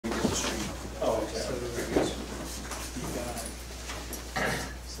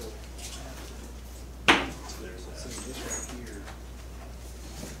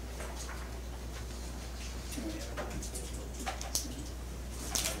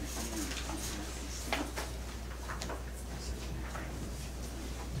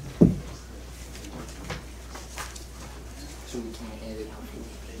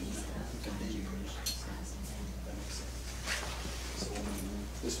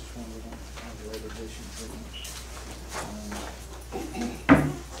is one we don't have the later editions in.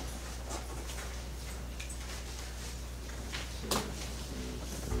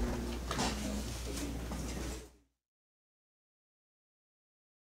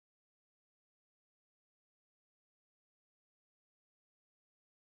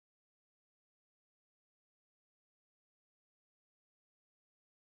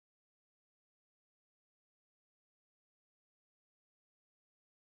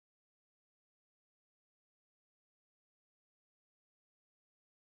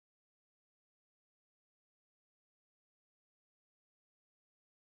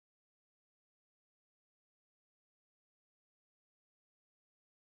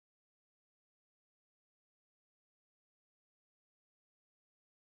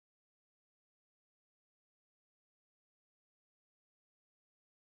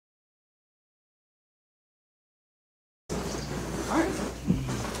 All right.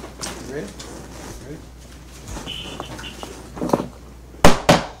 Ready? Ready?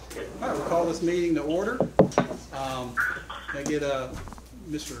 All right, we'll call this meeting to order. Can I get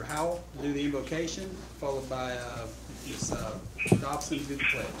Mr. Howell to do the invocation, followed by Ms. Dobson to do the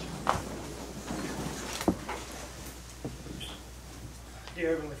pledge.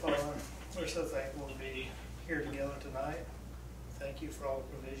 Dear Heavenly Father, we're so thankful to be here together tonight. Thank you for all the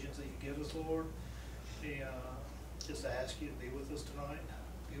provisions that you give us, Lord. We just ask you to be with us tonight,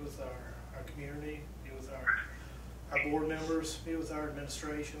 be with our community, be with our board members, be with our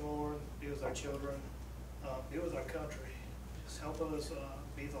administration, Lord, be with our children, be with our country. Just help us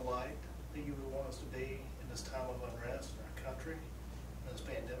be the light that you would want us to be in this time of unrest in our country, in this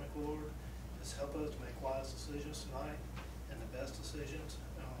pandemic, Lord. Just help us to make wise decisions tonight and the best decisions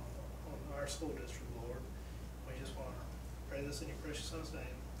on our school district, Lord. We just want to pray this in your precious Son's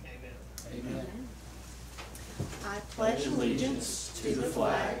name. Amen. Amen. I pledge allegiance to the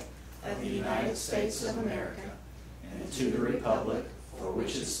flag of the United States of America and to the republic for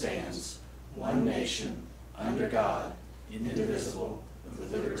which it stands, one nation, under God, indivisible,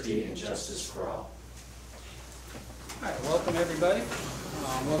 with liberty and justice for all. All right, welcome everybody.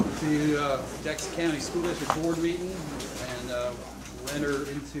 Welcome to Jackson County School District Board meeting, and we'll enter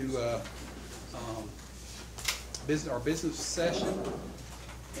into our business session.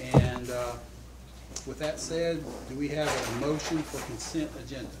 And with that said, do we have a motion for consent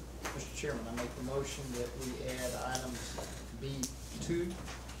agenda? Mr. Chairman, I make the motion that we add items B2,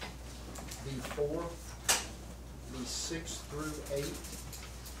 B4, B6 through 8,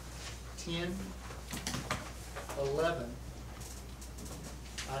 10, 11,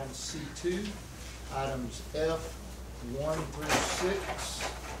 items C2, items F 1 through 6,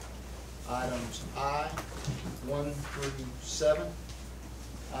 items I 1 through 7,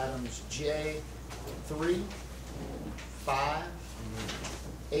 items J 3, 5,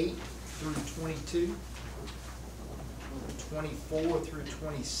 8 through 22, 24 through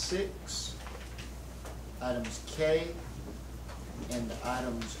 26, items K, and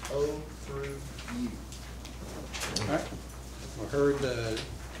items O through U. All right, we heard the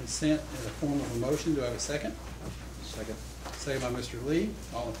consent in the form of a motion. Do I have a second? Second. Second by Mr. Lee.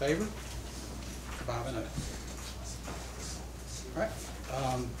 All in favor? 5-0. All right.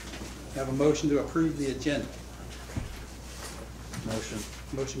 Have a motion to approve the agenda. Motion.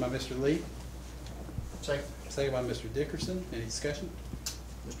 Motion by Mr. Lee. Second. Second by Mr. Dickerson. Any discussion?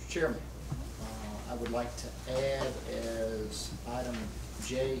 Mr. Chairman, I would like to add as item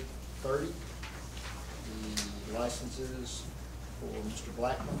J30, the licenses for Mr.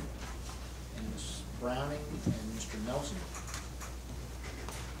 Blackman and Ms. Browning and Mr. Nelson.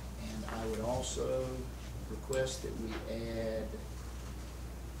 And I would also request that we add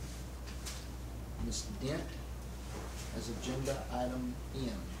Ms. Dent as agenda item N.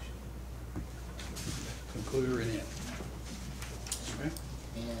 Include her in it. Okay.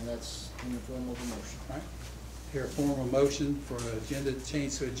 And that's in the form of a motion. All right. Here a form of motion for agenda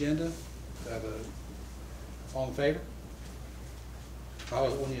change to agenda. Do I have all in favor?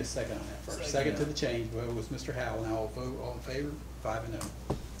 We'll need a second on that first. Second to the change. Well, it was Mr. Howell. Now I'll vote all in favor. 5-0.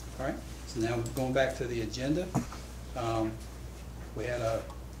 All right. So now going back to the agenda. We had a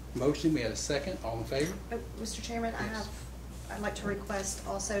motion. We had a second. All in favor? Mr. Chairman, Yes. I'd like to request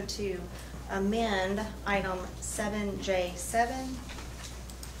also to amend item 7J7,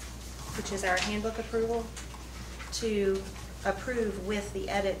 which is our handbook approval, to approve with the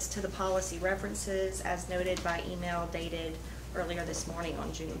edits to the policy references as noted by email dated earlier this morning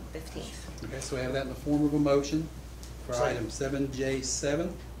on June 15th. Okay, so we have that in the form of a motion for Second. item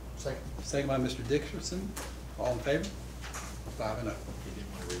 7J7. Second. Second by Mr. Dickerson. All in favor? 5-0.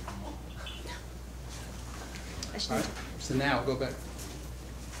 All right. So now go back.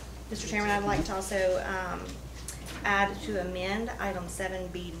 Mr. Chairman, I'd like to also add to amend item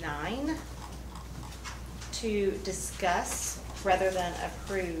 7B9 to discuss rather than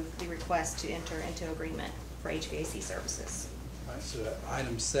approve the request to enter into agreement for HVAC services. All right, so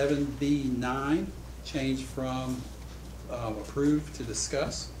item 7B9, change from approve to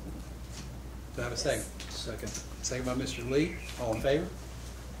discuss. Do I have a second? Second. Second by Mr. Lee. All in favor?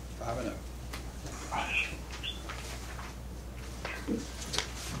 5-0.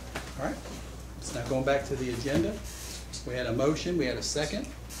 All right, so now going back to the agenda, we had a motion, we had a second.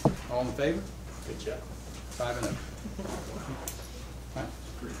 All in favor? Good job. 5-0. All right.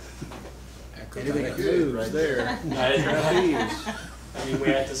 Anything else? good right there. I mean, we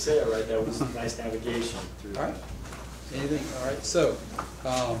had to say it, right? That was nice navigation through. All right. Anything? All right. So,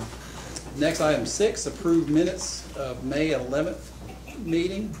 next item 6, approved minutes of May 11th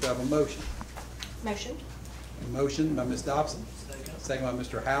meeting. Do I have a motion? Motion? A motion by Ms. Dobson. Second. Second by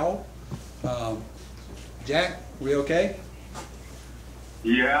Mr. Howell. Jack, we okay?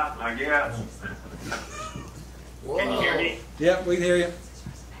 Yeah, I guess. Can you hear me? Yep, we can hear you.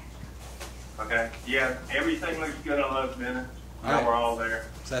 Okay. Yeah, everything looks good on those minutes. All right. We're all there.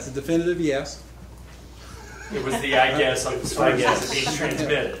 So that's a definitive yes. It was the I guess being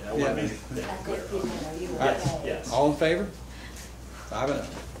transmitted. I want to make that clear. Yes, yes. All in favor? 5-0.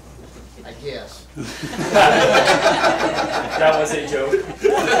 I guess. That was a joke.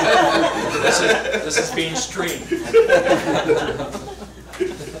 This is being streamed.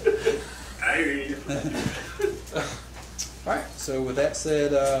 Hey. All right. So with that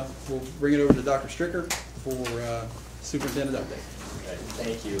said, we'll bring it over to Dr. Stricker for superintendent update. Okay,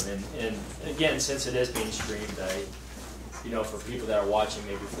 thank you. And again, since it is being streamed, for people that are watching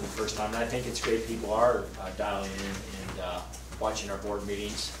maybe for the first time, and I think it's great people are dialing in and watching our board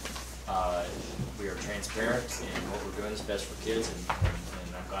meetings. We are transparent, and what we're doing is best for kids, and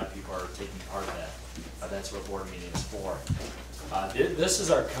I'm glad people are taking part of that. That's what board meeting is for. This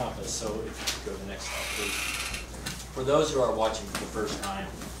is our compass, so if you could go to the next slide, please. For those who are watching for the first time,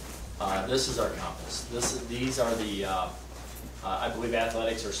 this is our compass. These are the, I believe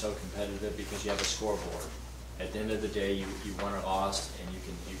athletics are so competitive because you have a scoreboard. At the end of the day, you won or lost, and you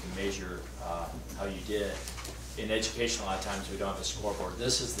can measure how you did. In education, a lot of times we don't have a scoreboard.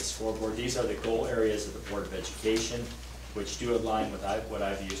 This is the scoreboard. These are the goal areas of the Board of Education, which do align with what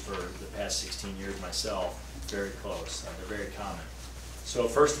I've used for the past 16 years myself. Very close. They're very common. So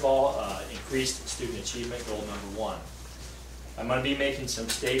first of all, increased student achievement, goal number 1. I'm going to be making some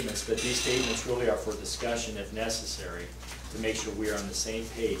statements, but these statements really are for discussion if necessary to make sure we are on the same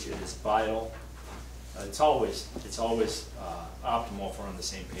page. It is vital. It's always optimal if we're on the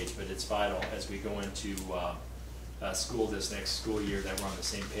same page, but it's vital as we go into school this next school year that we're on the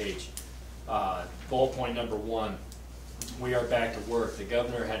same page. Bullet point number 1, we are back to work. The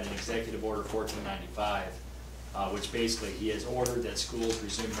governor had an executive order 1495, which basically he has ordered that schools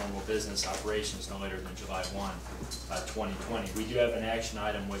resume normal business operations no later than July 1, 2020. We do have an action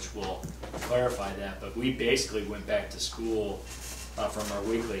item which will clarify that, but we basically went back to school from our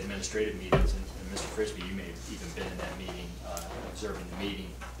weekly administrative meetings, and Mr. Frisbee, you may have even been in that meeting, observing the meeting,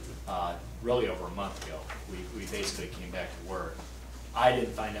 really over a month ago. We basically came back to work. I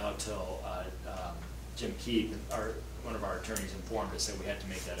didn't find out till Jim Keith, one of our attorneys, informed us that we had to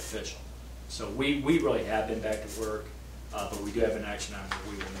make that official. So we really have been back to work, but we do have an action item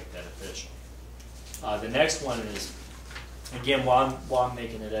where we will make that official. The next one is, again, while I'm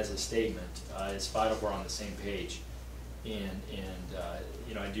making it as a statement, it's vital we're on the same page. And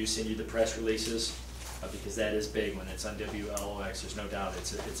I do send you the press releases because that is big. When it's on WLOX, there's no doubt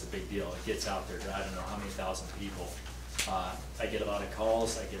it's a big deal. It gets out there to I don't know how many thousand people. I get a lot of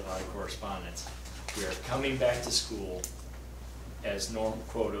calls. I get a lot of correspondence. We are coming back to school as normal,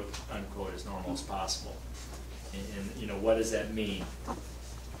 quote unquote, as normal as possible. And what does that mean?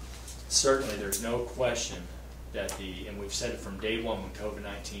 Certainly, there's no question that and we've said it from day one when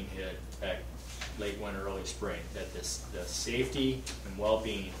COVID-19 hit back late winter, early spring, that the safety and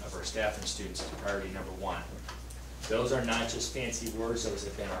well-being of our staff and students is priority number 1. Those are not just fancy words, those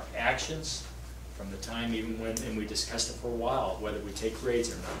have been our actions from the time even when, and we discussed it for a while, whether we take grades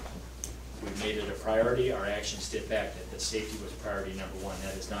or not. We made it a priority, our actions did back that the safety was priority number 1.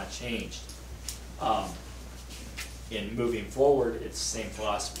 That has not changed. In moving forward, it's the same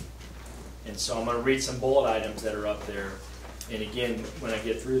philosophy. And so I'm going to read some bullet items that are up there. And again, when I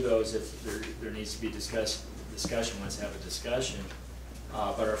get through those, if there needs to be discussion, let's have a discussion.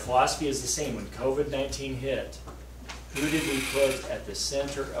 But our philosophy is the same. When COVID-19 hit, who did we put at the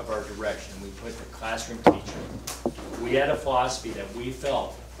center of our direction? We put the classroom teacher. We had a philosophy that we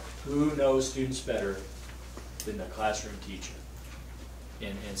felt, who knows students better than the classroom teacher?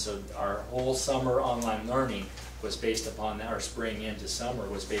 And so our whole summer online learning was based upon that, our spring into summer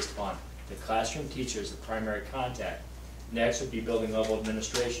was based upon the classroom teacher as the primary contact. Next would be building level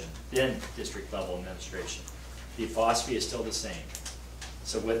administration, then district level administration. The philosophy is still the same.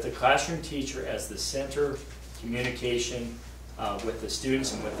 So with the classroom teacher as the center communication with the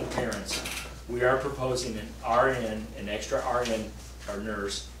students and with the parents, we are proposing an RN, an extra RN or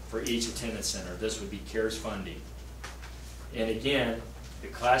nurse for each attendance center. This would be CARES funding. And again, the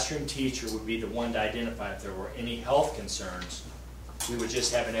classroom teacher would be the one to identify if there were any health concerns. We would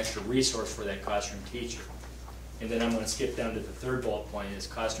just have an extra resource for that classroom teacher. And then I'm going to skip down to the third bullet point is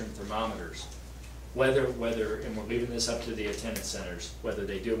classroom thermometers. Whether, and we're leaving this up to the attendance centers, whether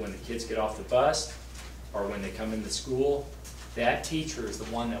they do it when the kids get off the bus or when they come into school, that teacher is the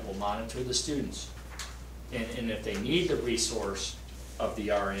one that will monitor the students. And if they need the resource of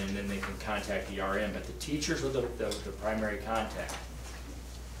the RN, then they can contact the RN, but the teachers are the primary contact.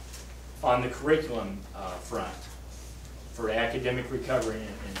 On the curriculum front, for academic recovery,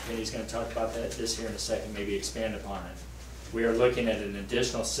 and Penny's going to talk about this here in a second, maybe expand upon it. We are looking at an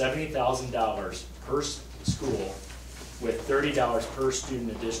additional $70,000 per school with $30 per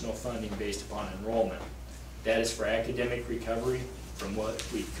student additional funding based upon enrollment. That is for academic recovery from what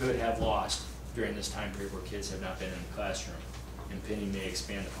we could have lost during this time period where kids have not been in the classroom. And Penny may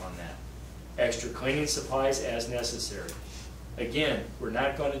expand upon that. Extra cleaning supplies as necessary. Again, we're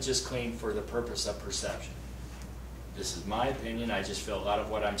not going to just clean for the purpose of perception. This is my opinion. I just feel a lot of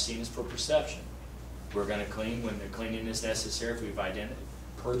what I'm seeing is for perception. We're going to clean when the cleaning is necessary if we've identified,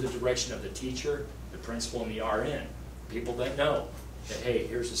 per the direction of the teacher, the principal, and the RN. People that know that, hey,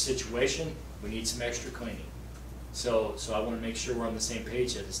 here's a situation, we need some extra cleaning. So I want to make sure we're on the same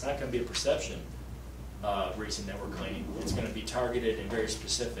page that it's not going to be a perception reason that we're cleaning. It's going to be targeted and very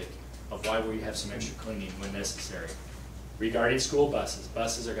specific of why we have some extra cleaning when necessary. Regarding school buses,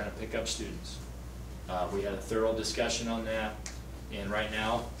 buses are going to pick up students. We had a thorough discussion on that, and right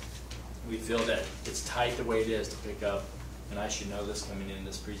now we feel that it's tight the way it is to pick up, and I should know this coming in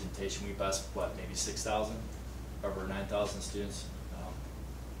this presentation, we bus, what, maybe 6,000, over 9,000 students?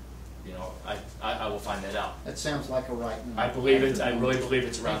 You know, I will find that out. That sounds like a right number. I really believe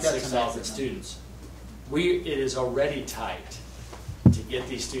it's around I think that's an 6,000 accurate students. It is already tight to get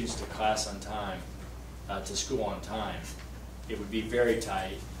these students to class on time, to school on time. It would be very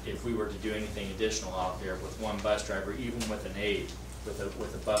tight if we were to do anything additional out there with one bus driver, even with an aide, with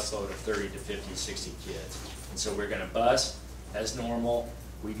a bus load of 30 to 50, 60 kids. And so we're going to bus as normal.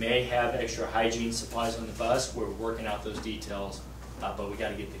 We may have extra hygiene supplies on the bus. We're working out those details, but we got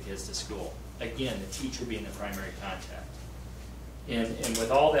to get the kids to school. Again, the teacher being the primary contact. And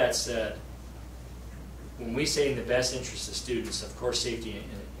with all that said, when we say in the best interest of students, of course safety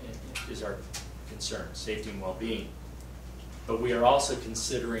is our concern, safety and well-being. But we are also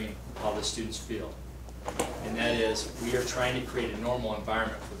considering how the students feel. And that is, we are trying to create a normal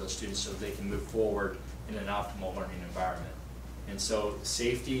environment for those students so they can move forward in an optimal learning environment. And so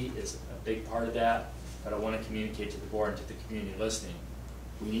safety is a big part of that, but I want to communicate to the board and to the community listening,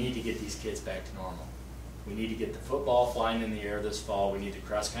 we need to get these kids back to normal. We need to get the football flying in the air this fall, we need the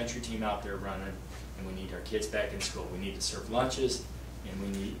cross-country team out there running, and we need our kids back in school. We need to serve lunches, and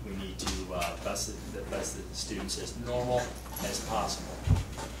we need to bus the students as normal as possible.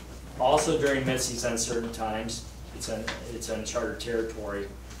 Also during these uncertain times, it's uncharted territory.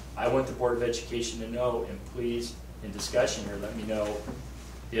 I want the Board of Education to know, and please, in discussion here, let me know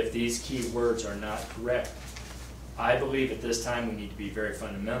if these key words are not correct. I believe at this time we need to be very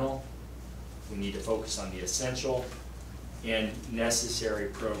fundamental. We need to focus on the essential and necessary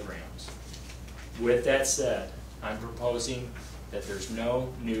programs. With that said, I'm proposing that there's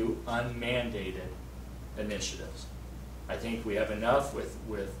no new unmandated initiatives. I think we have enough with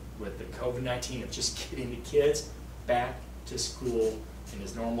the COVID-19 of just getting the kids back to school in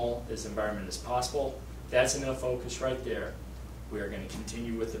as normal as environment as possible. That's enough focus right there. We are going to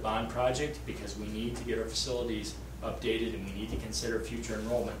continue with the bond project because we need to get our facilities updated and we need to consider future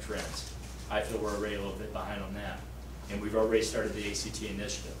enrollment trends. I feel we're already a little bit behind on that. And we've already started the ACT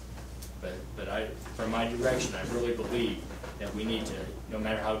initiative. But from my direction, I really believe that we need to, no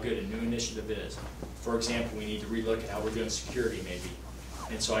matter how good a new initiative is, for example, we need to relook at how we're doing security maybe.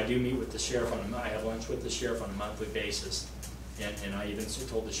 And so I do meet with the sheriff I have lunch with the sheriff on a monthly basis. And I even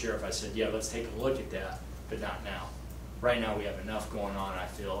told the sheriff, I said, yeah, let's take a look at that, but not now. Right now we have enough going on, I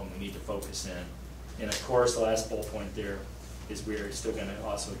feel, and we need to focus in. And of course, the last bullet point there is we are still going to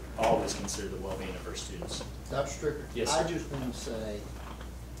also always consider the well-being of our students. Dr. Stricker, Yes, sir. I just want to say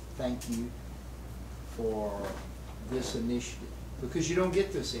thank you for this initiative, because you don't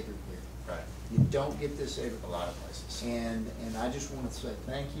get this every year. Right. You don't get this everywhere. A lot of places. And I just want to say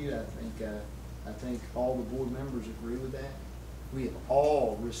thank you. I think all the board members agree with that. We have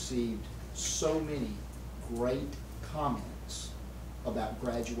all received so many great comments about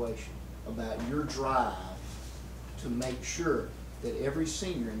graduation, about your drive to make sure that every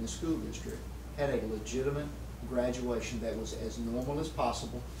senior in the school district had a legitimate graduation that was as normal as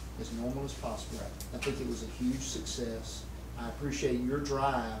possible, as normal as possible. I think it was a huge success. I appreciate your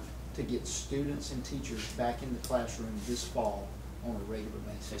drive to get students and teachers back in the classroom this fall on a regular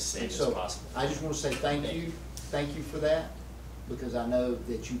basis. As safe And as so possible. I just want to say thank you for that, because I know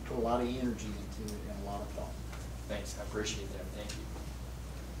that you put a lot of energy into it and a lot of thought. Thanks, I appreciate that, thank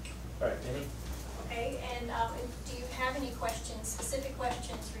you. All right, Penny? Okay, and do you have any questions, specific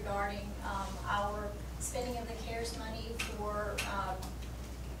questions regarding our spending of the CARES money for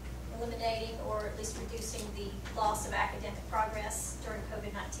eliminating or at least reducing the loss of academic progress during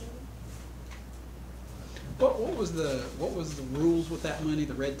COVID-19? What was the rules with that money,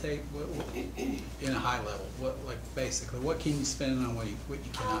 the red tape, in a high level? Basically, what can you spend it on, what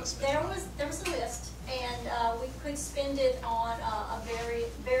you cannot spend it on? There was a list, and we could spend it on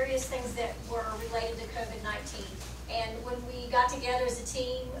various things that were related to COVID-19. And when we got together as a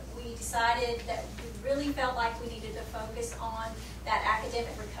team, we decided that we really felt like we needed to focus on that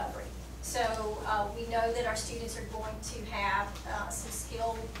academic recovery. So we know that our students are going to have some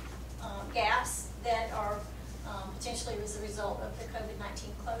skill gaps that are potentially as a result of the COVID-19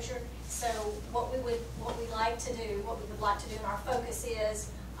 closure. So what we would like to do and our focus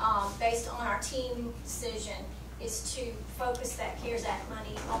is, based on our team decision, is to focus that CARES Act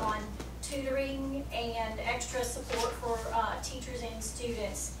money on tutoring and extra support for teachers and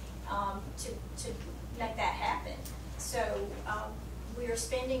students to make that happen. So we are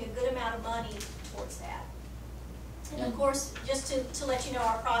spending a good amount of money towards that. And of course, just to let you know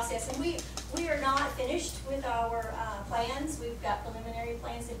our process, and we are not finished with our plans. We've got preliminary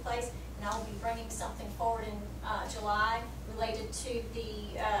plans in place, and I'll be bringing something forward in July related to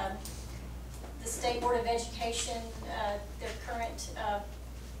the State Board of Education, their current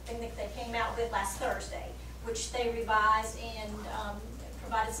thing that they came out with last Thursday, which they revised and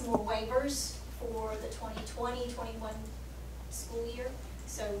provided some more waivers for the 2020-21 school year.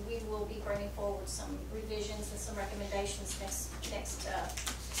 So we will be bringing forward some revisions and some recommendations next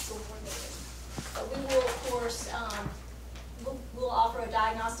school board meeting. But we will, of course, we'll offer a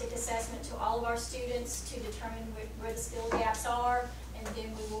diagnostic assessment to all of our students to determine where the skill gaps are, and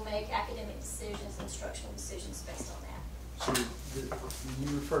then we will make academic decisions, instructional decisions based on that. So when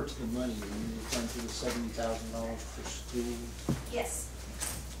you refer to the money, are you referring to the $70,000 per school? Yes.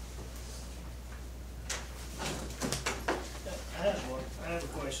 I have a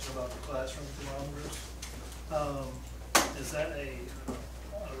question about the classroom thermometers. Is that a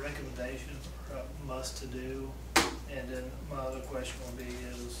recommendation or a must to do? And then my other question would be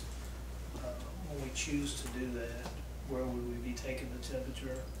is, when we choose to do that, where would we be taking the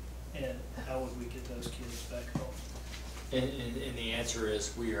temperature, and how would we get those kids back home? And the answer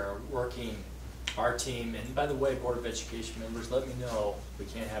is we are working, our team, and by the way, Board of Education members, let me know, we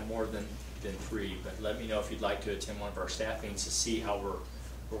can't have more than 3, but let me know if you'd like to attend one of our staff meetings to see how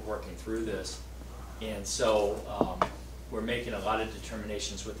we're working through this. And so we're making a lot of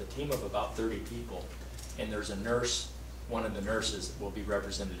determinations with a team of about 30 people, and there's a nurse, one of the nurses will be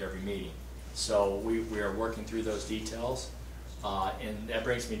represented every meeting. So we are working through those details, and that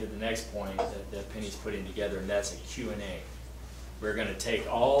brings me to the next point that Penny's putting together, and that's a Q&A. We're going to take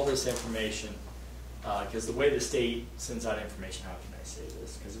all this information, because the way the state sends out information, how can I say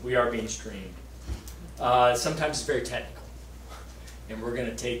this? Because we are being streamed. Sometimes it's very technical, and we're going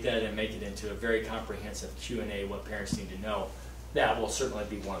to take that and make it into a very comprehensive Q&A, what parents need to know. That will certainly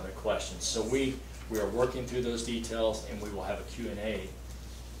be one of the questions. So we are working through those details, and we will have a Q&A.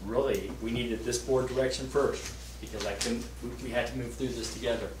 Really, we needed this board direction first, because we had to move through this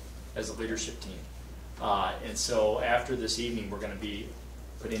together as a leadership team. And so after this evening, we're going to be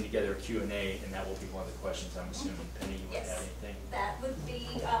putting together a Q&A, and that will be one of the questions, I'm assuming. Penny, you want to add anything? That would be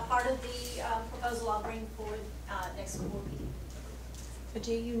part of the proposal I'll bring forward next school board meeting. But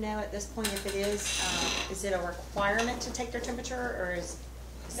do you know at this point if it is it a requirement to take their temperature, or is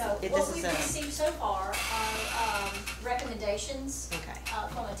No, if what this we've is received so far are recommendations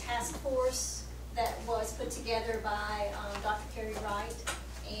from a task force that was put together by Dr. Carrie Wright,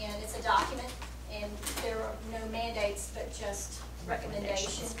 and it's a document, and there are no mandates but just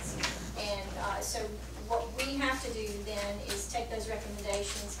recommendations. And so what we have to do then is take those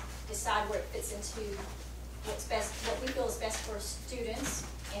recommendations, decide where it fits into what's best, what we feel is best for students,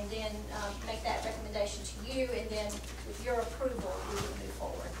 and then make that recommendation to you, and then with your approval, we will move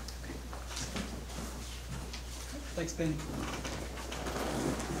forward. Thanks, Penny.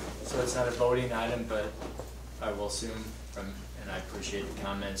 So it's not a voting item, but I will assume from, and I appreciate the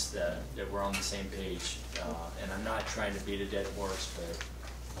comments that we're on the same page. And I'm not trying to beat a dead horse, but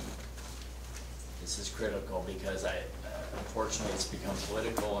this is critical because unfortunately it's become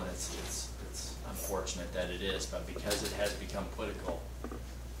political, and it's unfortunate that it is, but because it has become political,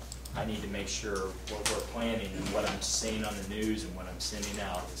 I need to make sure what we're planning and what I'm saying on the news and what I'm sending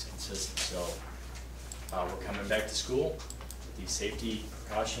out is consistent. So we're coming back to school with these safety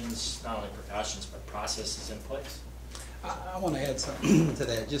precautions, not only precautions, but processes in place. I want to add something to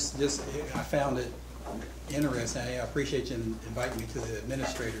that. Just I found it interesting. I appreciate you inviting me to the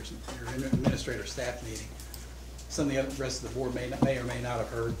administrator staff meeting. Some of the rest of the board may or may not have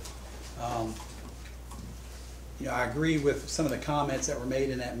heard. You know, I agree with some of the comments that were made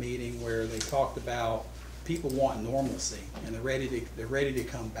in that meeting where they talked about people want normalcy and they're ready to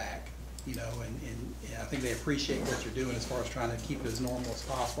come back. You know, and I think they appreciate what you're doing as far as trying to keep it as normal as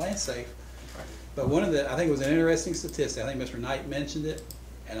possible and safe. But I think it was an interesting statistic. I think Mr. Knight mentioned it,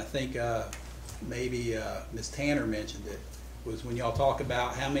 and I think maybe Ms. Tanner mentioned it, was when y'all talk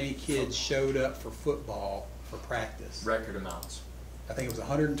about how many kids showed up for football for practice. Record amounts. I think it was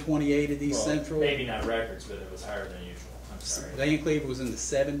 128 at East Central. Maybe not records, but it was higher than usual. I'm sorry. Van Cleve was in the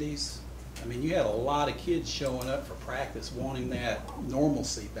 70s. I mean, you had a lot of kids showing up for practice wanting that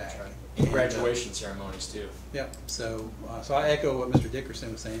normalcy back. Right. And, Graduation ceremonies too. Yep. So I echo what Mr. Dickerson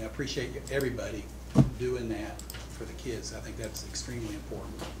was saying. I appreciate everybody doing that for the kids. I think that's extremely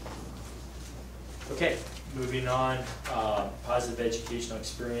important. Okay, moving on. Positive educational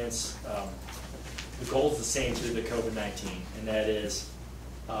experience. The goal is the same through the COVID-19, and that is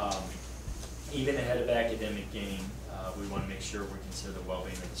even ahead of academic gain, we want to make sure we consider the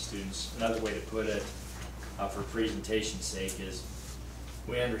well-being of the students. Another way to put it, for presentation's sake, is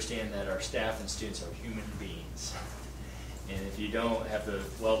we understand that our staff and students are human beings. And if you don't have the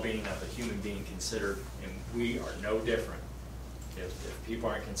well-being of a human being considered, and we are no different, if people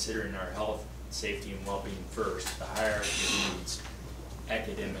aren't considering our health, safety, and well-being first, the hierarchy of needs,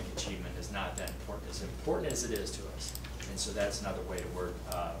 academic achievement is not that important as it is to us. And so that's another way to word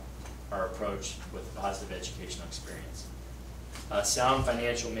our approach with positive educational experience. Sound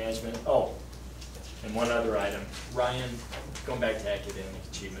financial management. Oh, and one other item. Ryan, going back to academic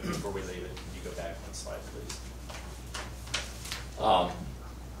achievement before we leave it, can you go back one slide, please?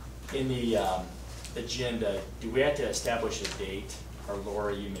 In the agenda, do we have to establish a date? Or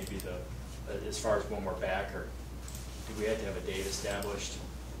Laura, you may be as far as when we're back, or do we have to have a date established?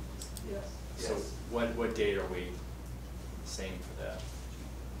 Yes. So what date are we saying for that?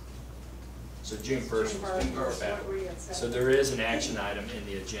 So June 1st was when we were back. So there is an action item in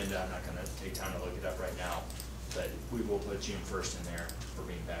the agenda. I'm not going to take time to look it up right now, but we will put June 1st in there for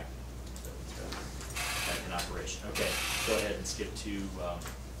being back in operation. Okay, go ahead and skip to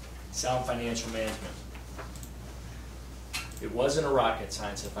sound financial management. It wasn't a rocket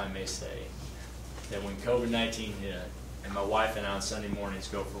science, if I may say, that when COVID-19 hit, and my wife and I on Sunday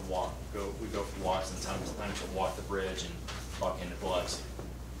mornings we go for walks, and sometimes we'll walk the bridge and walk into Biloxi.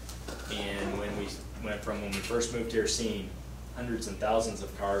 And when we went from when we first moved here, seeing hundreds and thousands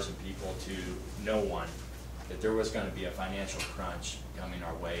of cars and people, to no one, that there was going to be a financial crunch coming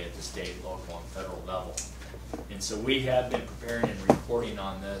our way at the state, local, and federal level. And so we have been preparing and reporting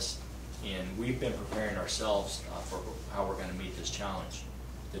on this, and we've been preparing ourselves for how we're going to meet this challenge.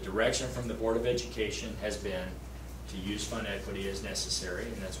 The direction from the Board of Education has been to use fund equity as necessary,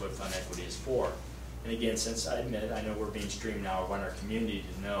 and that's what fund equity is for. And again, since I know we're being streamed now, I want our community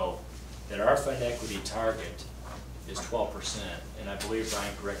to know that our fund equity target is 12%. And I believe,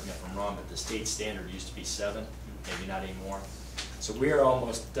 Ryan, correct me if I'm wrong, but the state standard used to be 7, maybe not anymore. So we are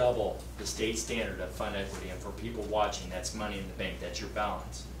almost double the state standard of fund equity. And for people watching, that's money in the bank, that's your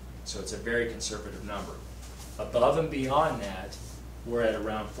balance. So it's a very conservative number. Above and beyond that, we're at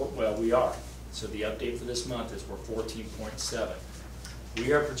around, we are. So the update for this month is we're 14.7.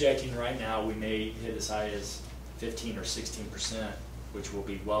 We are projecting right now we may hit as high as 15 or 16%, which will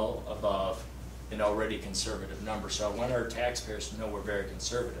be well above an already conservative number. So I want our taxpayers to know we're very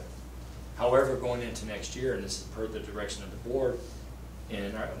conservative. However, going into next year, and this is per the direction of the board,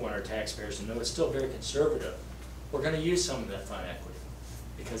 and I want our taxpayers to know it's still very conservative, we're going to use some of that fund equity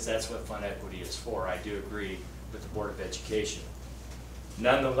because that's what fund equity is for. I do agree with the Board of Education.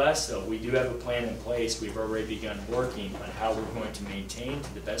 Nonetheless, though, we do have a plan in place. We've already begun working on how we're going to maintain,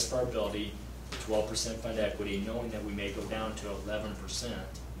 to the best of our ability, the 12% fund equity, knowing that we may go down to 11%.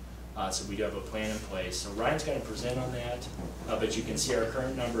 So we do have a plan in place. So Ryan's going to present on that, but you can see our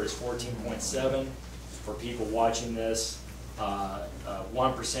current number is 14.7. For people watching this,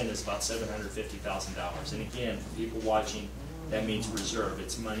 1% is about $750,000. And again, for people watching, that means reserve.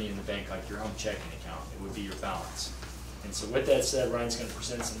 It's money in the bank like your home checking account. It would be your balance. And so with that said, Ryan's going to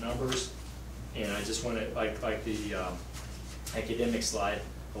present some numbers, and I just want to, like the academic slide,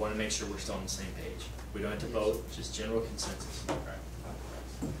 I want to make sure we're still on the same page. We don't have to vote, just general consensus.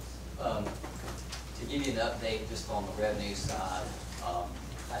 To give you an update just on the revenue side,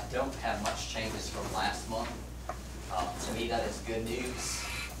 I don't have much changes from last month. To me, that is good news.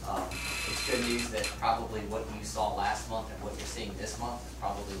 It's good news that probably what you saw last month and what you're seeing this month is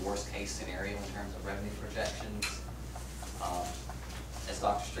probably the worst case scenario in terms of revenue projections. As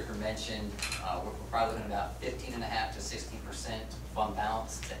Dr. Stricker mentioned, we're probably looking at about 15.5% to 16% fund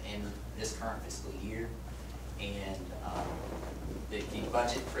balance to end this current fiscal year. And the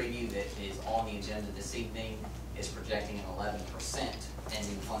budget preview that is on the agenda this evening is projecting an 11%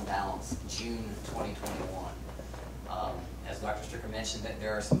 ending fund balance June 2021. As Dr. Stricker mentioned, that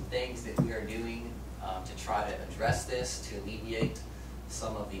there are some things that we are doing to try to address this, to alleviate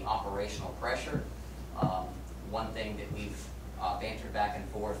some of the operational pressure. One thing that we've bantered back and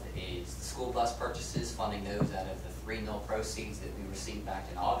forth is the school bus purchases, funding those out of the 3 mil proceeds that we received back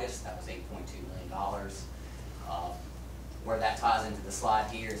in August. That was $8.2 million. Where that ties into the slide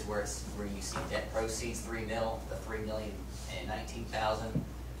here is where you see debt proceeds, 3 mil, the $3,019,000.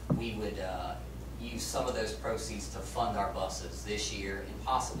 We would use some of those proceeds to fund our buses this year and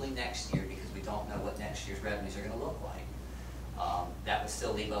possibly next year, because we don't know what next year's revenues are going to look like. That would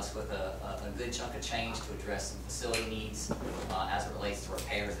still leave us with a good chunk of change to address some facility needs as it relates to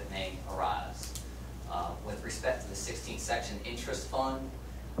repairs that may arise. With respect to the 16th section interest fund,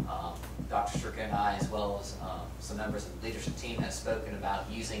 Dr. Stricker and I, as well as some members of the leadership team, have spoken about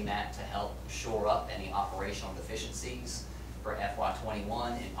using that to help shore up any operational deficiencies for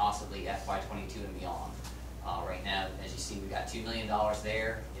FY21 and possibly FY22 and beyond. Right now, as you see, we've got $2 million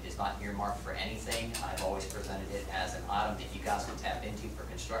there. It is not earmarked for anything. I've always presented it as an item that you guys can tap into for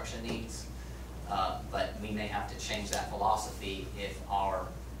construction needs. But we may have to change that philosophy if our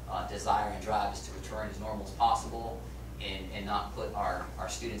desire and drive is to return as normal as possible and not put our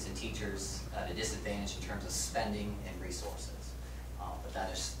students and teachers at a disadvantage in terms of spending and resources. But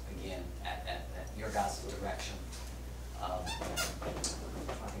that is, again, at your guys' direction. I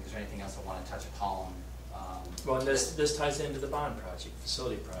think there's anything else I want to touch upon. Well, and this ties into the bond project,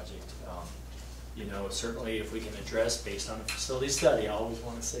 facility project. You know, certainly if we can address, based on a facility study, I always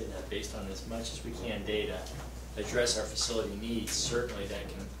want to say that, based on as much as we can data, address our facility needs, certainly that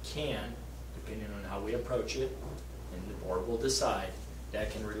can, depending on how we approach it, and the board will decide,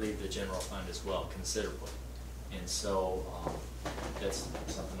 that can relieve the general fund as well considerably. And so that's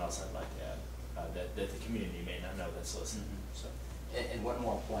something else I'd like to add, that the community may not know that's listening. So. And one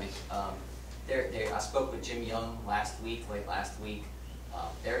more point. I spoke with Jim Young late last week.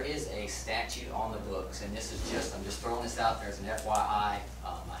 There is a statute on the books, and this is just, I'm just throwing this out there as an FYI. I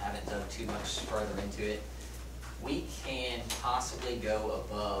haven't done too much further into it. We can possibly go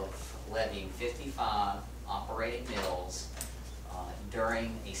above levying 55 operating mills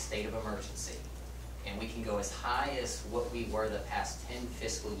during a state of emergency. And we can go as high as what we were the past 10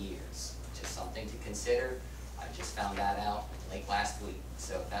 fiscal years. Just something to consider. I just found that out late last week.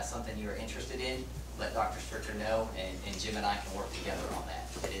 So if that's something you're interested in, let Dr. Stricker know, and Jim and I can work together on that.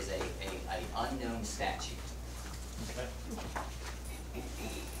 It is a unknown statute. Okay.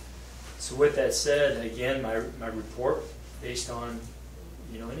 So with that said, again, my report, based on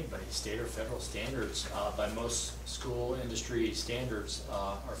anybody, state or federal standards, by most school industry standards,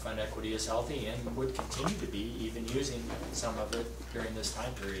 our fund equity is healthy and would continue to be, even using some of it during this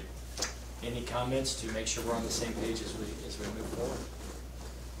time period. Any comments to make sure we're on the same page as we move forward?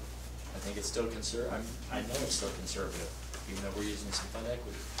 I think it's still I know it's still conservative, even though we're using some fund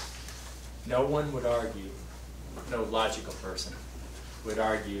equity. No one would argue, no logical person would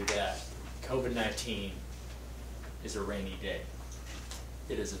argue that COVID-19 is a rainy day.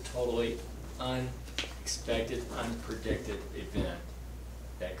 It is a totally unexpected, unpredicted event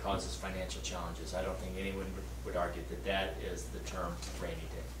that causes financial challenges. I don't think anyone would argue that that is the term rainy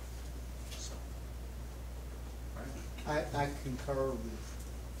day. So, right. I concur with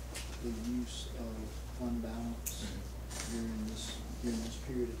the use of fund balance during this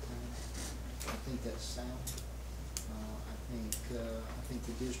period of time. I think that's sound. I think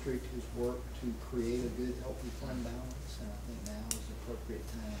the district has worked to create a good, healthy fund balance, and I think now is the appropriate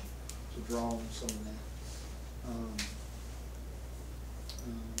time to draw on some of that.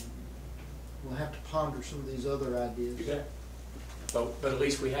 We'll have to ponder some of these other ideas. You bet. But at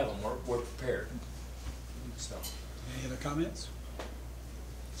least we have them. We're prepared. So. Any other comments?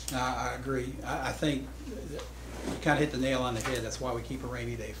 I agree. I think you kind of hit the nail on the head. That's why we keep a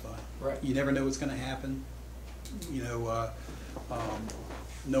rainy day fund. Right. You never know what's going to happen. No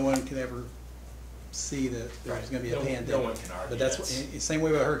one can ever see that there's Right. going to be a No- pandemic. no one can argue But that's that's- same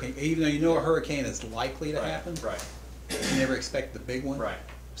way with a hurricane. Even though you know a hurricane is likely to Right, happen, right, you never expect the big one. right.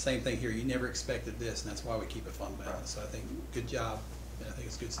 Same thing here. You never expected this, and that's why we keep a fund balance. Right. So I think good job. And I think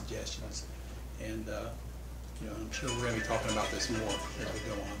it's good suggestions. And I'm sure we're going to be talking about this more as we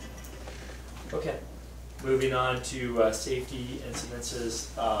go on. Okay. Moving on to safety incidences.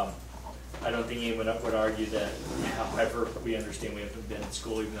 I don't think anyone would argue that, however, we understand we haven't been in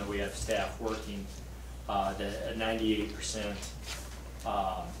school, even though we have staff working, that 98%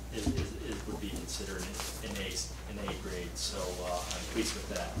 would be considered an A grade. So I'm pleased with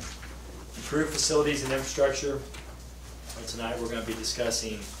that. Improved facilities and infrastructure. Tonight we're going to be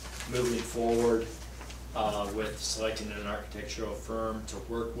discussing moving forward with selecting an architectural firm to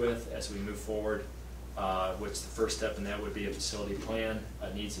work with as we move forward, which the first step in that would be a facility plan,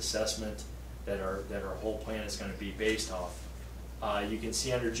 a needs assessment that our whole plan is going to be based off. You can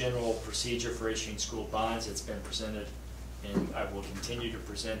see under general procedure for issuing school bonds, it's been presented, and I will continue to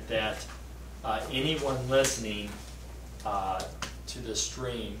present that. Anyone listening to the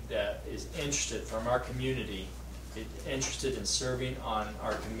stream that is interested from our community, interested in serving on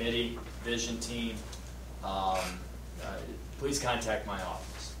our committee, vision team, please contact my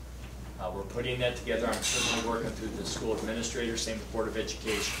office. We're putting that together. I'm certainly working through the school administrator, same with Board of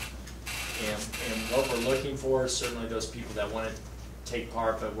Education. And what we're looking for is certainly those people that want to take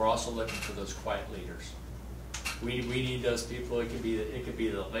part, but we're also looking for those quiet leaders. We need those people. It could be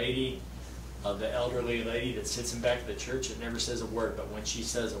the lady, the elderly lady that sits in back of the church that never says a word, but when she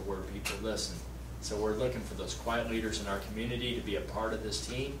says a word, people listen. So we're looking for those quiet leaders in our community to be a part of this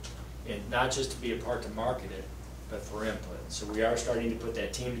team, and not just to be a part to market it, but for input. So we are starting to put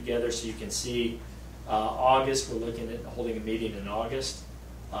that team together. So you can see August, we're looking at holding a meeting in August.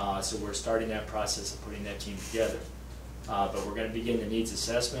 So we're starting that process of putting that team together. But we're going to begin the needs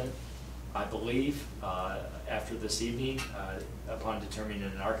assessment, I believe, after this evening, upon determining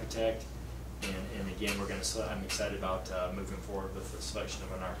an architect. And again, I'm excited about moving forward with the selection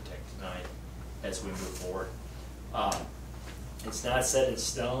of an architect tonight as we move forward. It's not set in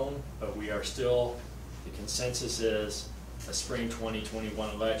stone, but we are still, the consensus is a spring 2021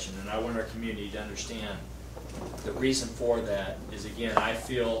 election. And I want our community to understand the reason for that is, again, I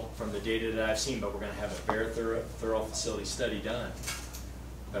feel from the data that I've seen, but we're going to have a very thorough facility study done.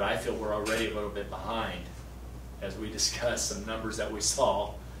 But I feel we're already a little bit behind as we discuss some numbers that we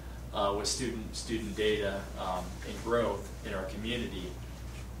saw with student data and growth in our community.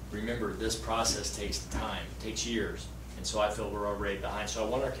 Remember, this process takes time, takes years, and so I feel we're already behind. So I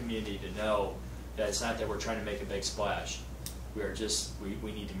want our community to know that it's not that we're trying to make a big splash. We are just,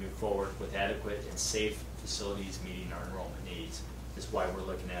 we need to move forward with adequate and safe facilities meeting our enrollment needs. Is why we're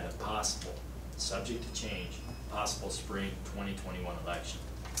looking at a possible, subject to change, possible spring 2021 election.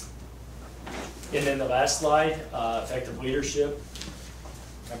 And then the last slide, effective leadership.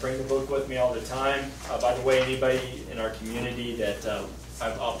 I bring the book with me all the time. By the way, anybody in our community that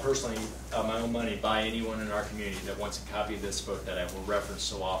I'll personally, my own money, buy anyone in our community that wants a copy of this book that I will reference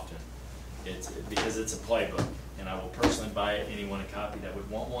so often. It's because it's a playbook, and I will personally buy anyone a copy that would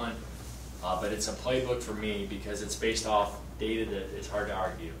want one. But it's a playbook for me because it's based off data that is hard to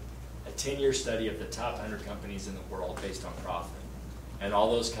argue. A 10-year study of the top 100 companies in the world based on profit. And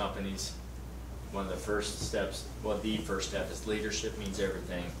all those companies, one of the first steps, well, the first step is leadership means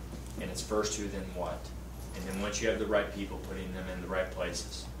everything. And it's first who, then what. And then once you have the right people, putting them in the right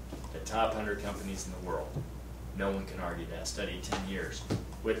places. The top 100 companies in the world. No one can argue that. Study 10 years.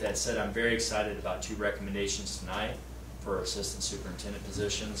 With that said, I'm very excited about 2 recommendations tonight for assistant superintendent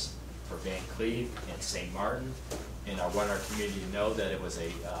positions for Van Cleve and St. Martin. And I want our community to know that it was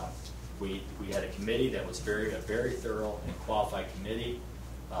we had a committee that was a very thorough and qualified committee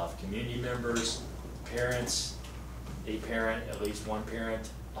of community members, parents, a parent, at least one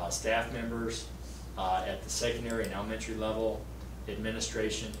parent, staff members at the secondary and elementary level,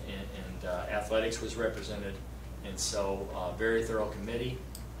 administration and athletics was represented. And so very thorough committee.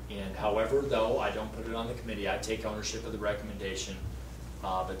 And however, though, I don't put it on the committee, I take ownership of the recommendation.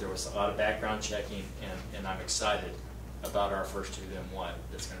 But there was a lot of background checking, and I'm excited about our first who, then what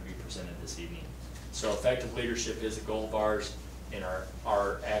that's going to be presented this evening. So effective leadership is a goal of ours, and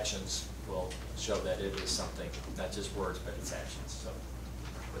our actions will show that it is something, not just words, but it's actions. So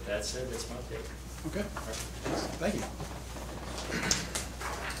with that said, that's my update. Okay. All right. Thank you.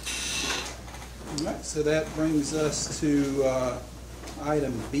 All right, so that brings us to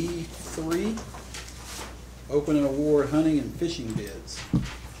item B3, open and award hunting and fishing bids.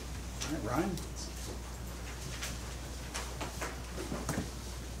 All right, Ryan?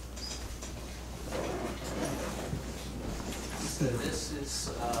 So this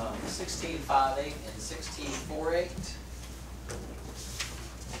is 16.58 and 16.48.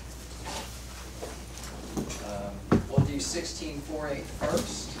 We'll do 16.48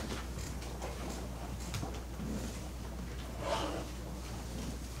 first.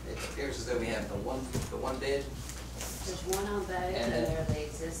 It appears as though we have the one bid. There's one on both, and they're the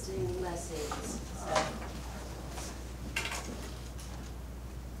existing lessees, so.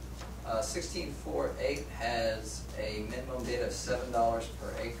 16.48 has a minimum bid of $7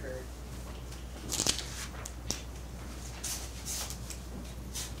 per acre.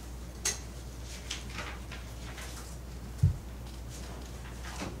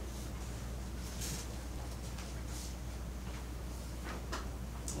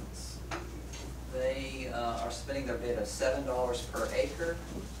 They are submitting their bid of $7 per acre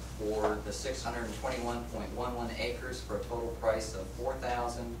for the 621.11 acres for a total price of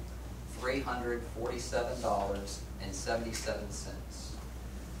 $4,347.77.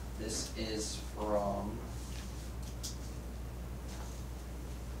 This is from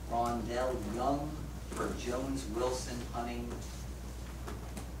Rondell Young for Jones Wilson Hunting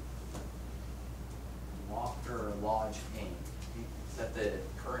Walker Lodge Inc. Is that the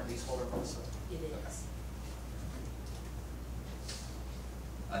current leaseholder, Melissa? It is.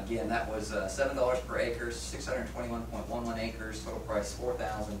 Again, that was $7 per acre, 621.11 acres, total price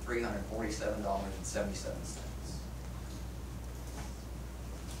 $4,347.77.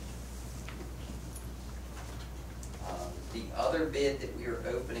 The other bid that we are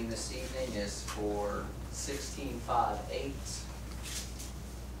opening this evening is for 16.58.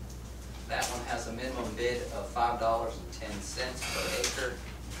 That one has a minimum bid of $5.10 per acre.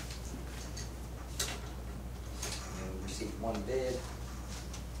 And we received one bid.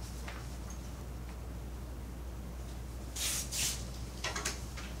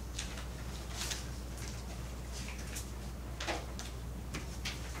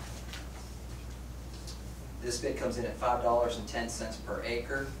 This bid comes in at $5.10 per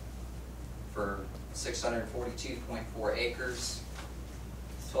acre for 642.4 acres.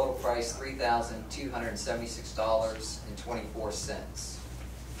 Total price $3,276.24.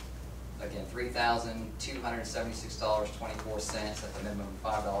 Again, $3,276.24 at the minimum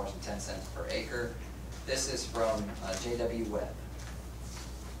 $5.10 per acre. This is from J.W. Webb.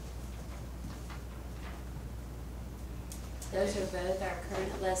 Those are both our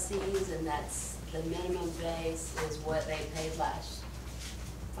current lessees, and that's the minimum base is what they paid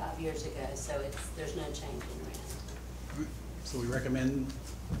 5 years ago, so there's no change in rent. So we recommend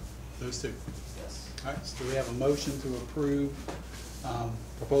those two. Yes. All right, so we have a motion to approve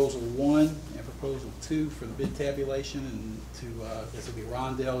proposal 1 and proposal 2 for the bid tabulation, and this will be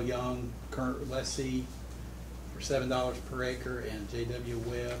Rondell Young, current lessee, for $7 per acre, and J.W.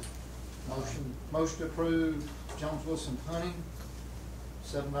 Webb. Motion to approve Jones Wilson Hunting,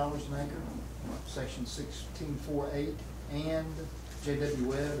 $7 an acre, section 16.48, and J.W.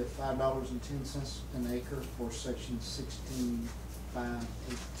 Webb at $5.10 an acre for section 16.58.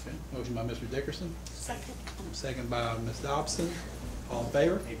 Okay, motion by Mr. Dickerson, Second. second by Ms. Dobson. All in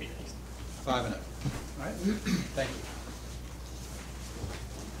favor? 5 and 0. All right, thank you.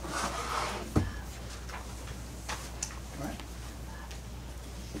 All right.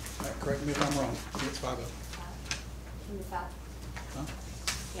 All right, correct me if I'm wrong. It's 5 and 0. Number 5? Huh?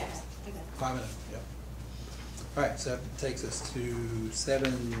 Yes. Okay. 5 and 0, yep. All right, so that takes us to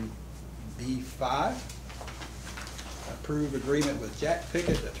 7B5. Approve agreement with Jack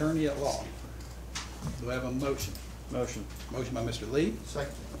Pickett, attorney at law. Do I have a motion? Motion. Motion by Mr. Lee,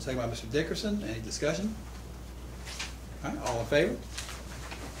 Second. second by Mr. Dickerson. Any discussion? All right, all in favor?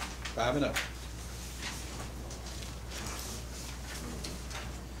 5 and 0.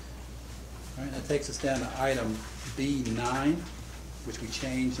 All right, that takes us down to item B9, which we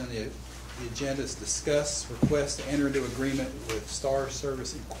changed on the agenda. Is discuss request to enter into agreement with Star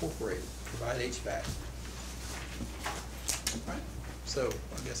Service Incorporated, provide HVAC. All right, so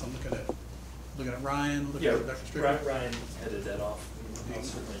I guess I'm looking at Ryan, looking at Dr. Strickland. Ryan headed that off. I'll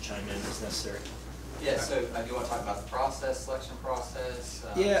certainly chime in as necessary. Yeah, so do you want to talk about the process, selection process?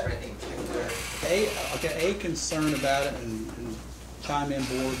 Yeah. Is there anything in particular? A concern about it, and chime in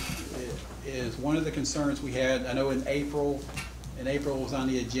board, is one of the concerns we had. I know in April it was on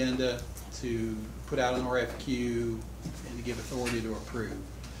the agenda to put out an RFQ and to give authority to approve.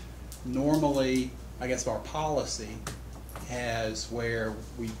 Normally, I guess our policy has where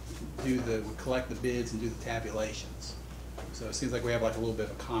we collect the bids and do the tabulations. So it seems like we have like a little bit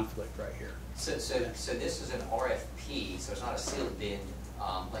of a conflict right here. So this is an RFP, so it's not a sealed bid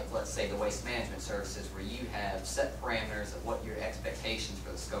like let's say the waste management services, where you have set parameters of what your expectations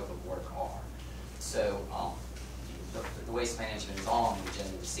for the scope of work are. So the waste management is on the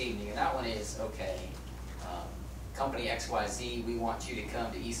agenda this evening, and that one is, okay, company XYZ, we want you to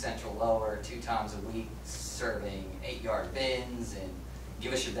come to East Central Lower 2 times a week serving 8-yard bins and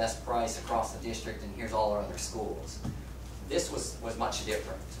give us your best price across the district, and here's all our other schools. This was much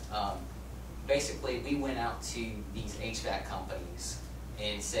different. Basically, we went out to these HVAC companies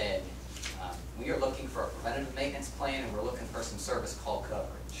and said, we are looking for a preventative maintenance plan, and we're looking for some service call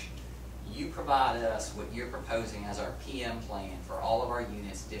coverage. You provide us what you're proposing as our PM plan for all of our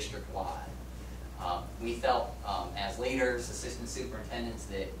units district-wide. We felt, as leaders, assistant superintendents,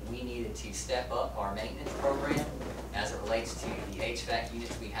 that we needed to step up our maintenance program as it relates to the HVAC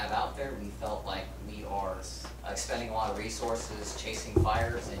units we have out there. We felt like we are expending a lot of resources chasing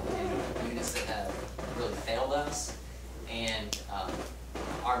fires in units that have really failed us. And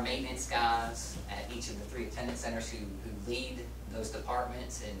our maintenance guys at each of the 3 attendance centers who lead those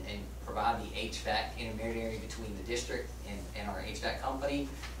departments and provide the HVAC intermediary between the district and our HVAC company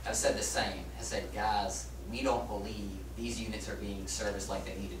have said the same. Have said, guys, we don't believe these units are being serviced like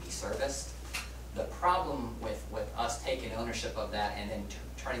they need to be serviced. The problem with us taking ownership of that and then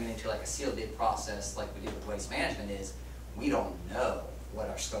turning it into like a sealed bid process like we did with waste management is we don't know what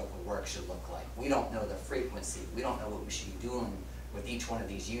our scope of work should look like. We don't know the frequency. We don't know what we should be doing with each one of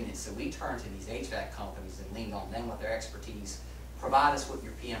these units. So we turned to these HVAC companies and leaned on them with their expertise. Provide us what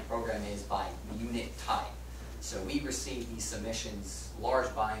your PM program is by unit type. So we received these submissions,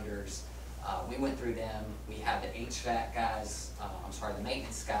 large binders. We went through them. We had the HVAC guys, the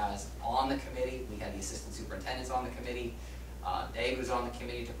maintenance guys on the committee. We had the assistant superintendents on the committee. Dave was on the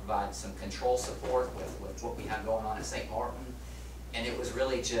committee to provide some control support with what we had going on at St. Martin. And it was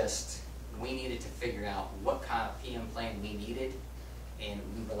really just, we needed to figure out what kind of PM plan we needed, and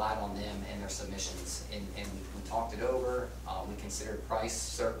we relied on them and their submissions. And we talked it over. We considered price,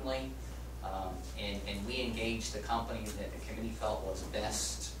 certainly. And we engaged the company that the committee felt was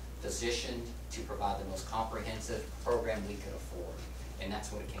best positioned to provide the most comprehensive program we could afford. And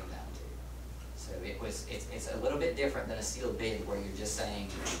that's what it came down to. So it's a little bit different than a sealed bid where you're just saying,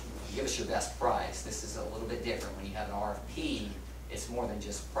 give us your best price. This is a little bit different. When you have an RFP, it's more than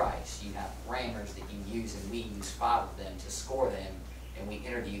just price. You have parameters that you use, and we use 5 of them to score them, and we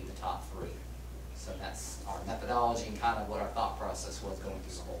interviewed the top 3. So that's our methodology and kind of what our thought process was going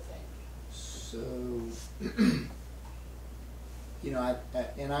through the whole thing. So, you know,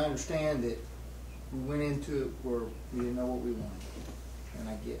 and I understand that we went into it where we didn't know what we wanted, and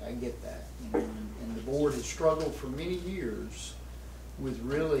I get that. And the board has struggled for many years with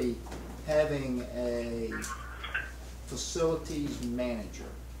really having a facilities manager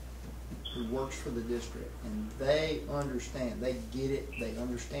who works for the district, and they understand, they get it, they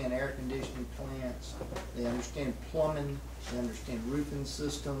understand air conditioning plants, they understand plumbing, they understand roofing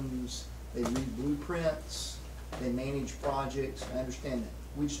systems, they read blueprints, they manage projects. I understand that.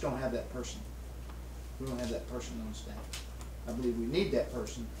 We just don't have that person. We don't have that person on staff. I believe we need that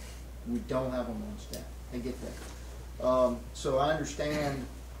person. We don't have them on staff. I get that. So I understand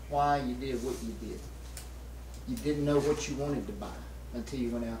why you did what you did. You didn't know what you wanted to buy until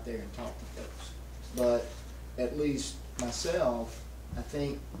you went out there and talked to folks. But at least myself, I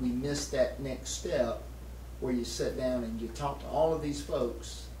think we missed that next step where you sit down and you talk to all of these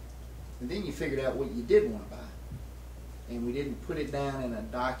folks, and then you figured out what you did want to buy. And we didn't put it down in a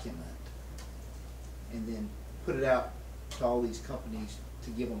document and then put it out to all these companies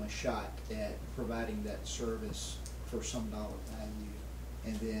to give them a shot at providing that service for some dollar value.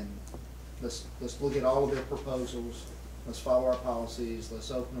 And then let's look at all of their proposals, let's follow our policies,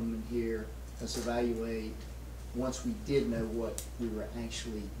 let's open them in here, let's evaluate once we did know what we were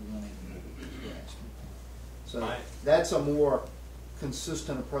actually wanting and what we were asking for. So that's a more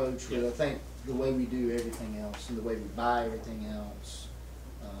consistent approach with, I think, the way we do everything else and the way we buy everything else.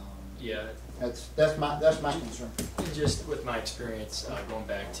 Yeah. That's my concern. And just with my experience going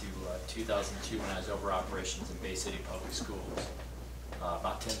back to 2002 when I was over operations in Bay City Public Schools,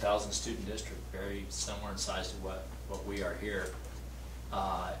 about 10,000 student district, very similar in size to what we are here.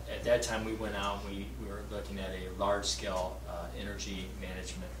 At that time we went out and we were looking at a large scale energy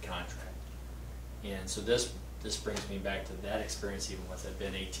management contract. And so this brings me back to that experience, even with it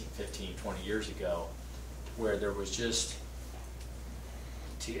been 18, 15, 20 years ago, where there was just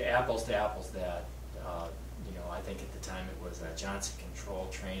apples to apples that, you know, I think at the time it was Johnson Control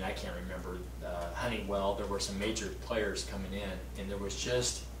Train, I can't remember, Honeywell, there were some major players coming in, and there was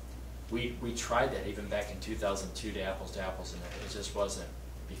just, we tried that even back in 2002 to apples, and it just wasn't,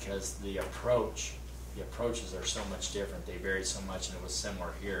 because the approach the approaches are so much different, they vary so much, and it was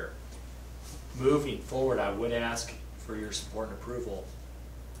similar here. Moving forward, I would ask for your support and approval.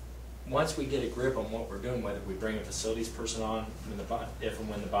 Once we get a grip on what we're doing, whether we bring a facilities person on, when the bond, if and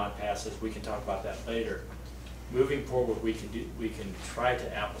when the bond passes, we can talk about that later. Moving forward, we can try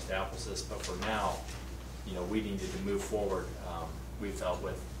to apples this, but for now, you know, we needed to move forward. We felt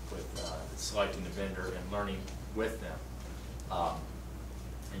with selecting the vendor and learning with them.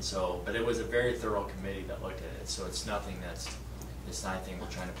 And so, but it was a very thorough committee that looked at it, so it's nothing it's not anything we're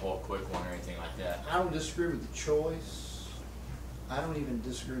trying to pull a quick one or anything like that. I don't disagree with the choice. I don't even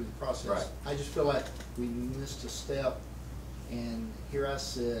disagree with the process. Right. I just feel like we missed a step, and here I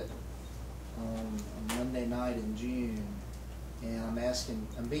sit on a Monday night in June, and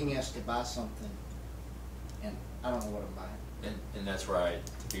I'm being asked to buy something, and I don't know what I'm buying. And that's where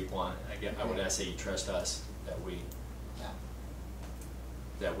to be blunt, I would ask that you trust us, that we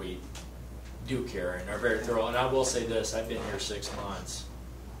do care and are very thorough. And I will say this, I've been here 6 months,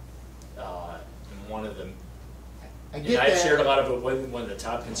 and one of them, I and get I've that. shared a lot of it, one of the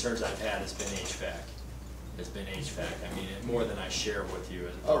top concerns I've had has been HVAC. I mean, more than I share with you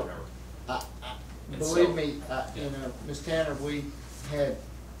as a board member. And Believe so- me, you know, Ms. Tanner, we had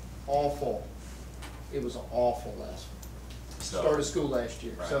it was awful start of school last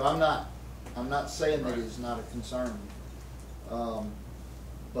year. Right. So I'm not saying that Right. it's not a concern.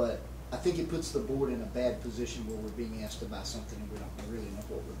 But I think it puts the board in a bad position where we're being asked to buy something and we don't really know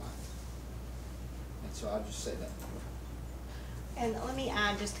what we're buying. And so I'll just say that. And let me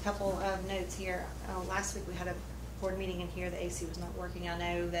add just a couple of notes here. Last week we had a board meeting in here, the AC was not working. I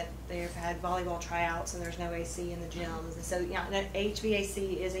know that they've had volleyball tryouts and there's no AC in the gyms. And so, yeah,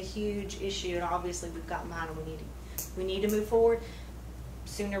 HVAC is a huge issue, and obviously we've got mine and we need to move forward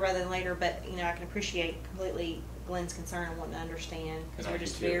sooner rather than later. But, you know, I can appreciate completely Glenn's concern and wanting to understand, because And I we're do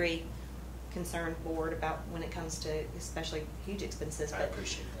just too. very concerned board about when it comes to especially huge expenses. I But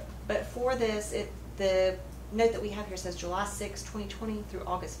appreciate that. But for this, the note that we have here says July 6, 2020 through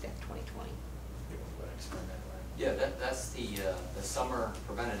August 5th, 2020. You want to explain that, right? Yeah, that's the summer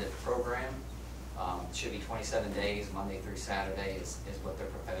preventative program. Should be 27 days, Monday through Saturday is what they're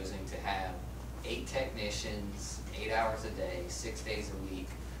proposing to have. 8 technicians, 8 hours a day, 6 days a week,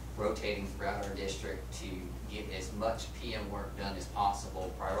 rotating throughout our district to get as much PM work done as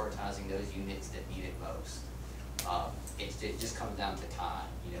possible, prioritizing those units that need it most. It just comes down to time.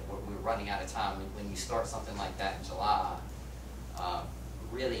 You know, we're running out of time. When you start something like that in July,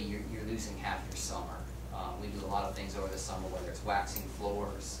 really you're losing half your summer. We do a lot of things over the summer, whether it's waxing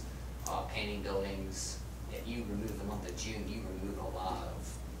floors, painting buildings. If you remove the month of June, you remove a lot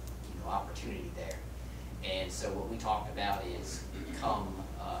of opportunity there. And so what we talked about is come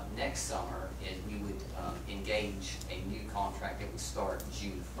next summer is we would engage a new contract that would start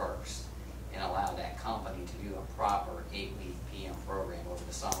June 1st and allow that company to do a proper 8-week PM program over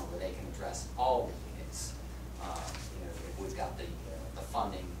the summer where they can address all the units. If we've got the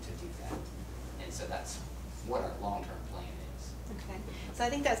funding to do that. And so that's what our long-term plan is. Okay, so I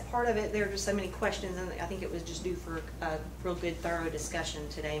think that's part of it. There are just so many questions, and I think it was just due for a real good, thorough discussion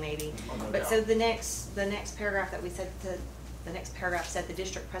today, maybe. Oh, no But doubt. so the next paragraph that we said, the next paragraph said the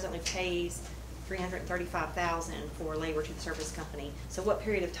district presently pays $335,000 for labor to the service company. So what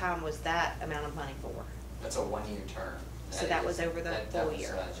period of time was that amount of money for? That's a one-year term. So that was over the that full was,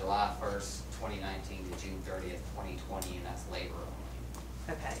 year? July 1st, 2019 to June 30th, 2020, and that's labor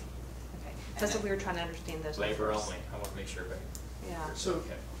only. Okay, okay. That's what we were trying to understand those numbers. Labor only, I want to make sure, but. Yeah.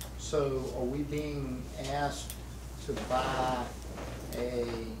 So are we being asked to buy a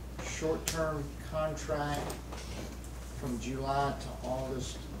short-term contract from July to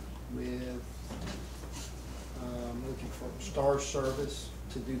August with, looking for Star Service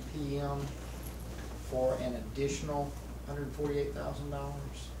to do PM for an additional $148,000?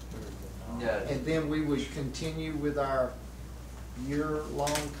 No. And then we would continue with our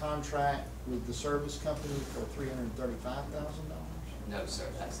year-long contract with the service company for $335,000? No, sir,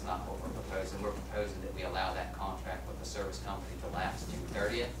 that's not what we're proposing. We're proposing that we allow that contract with the service company to last June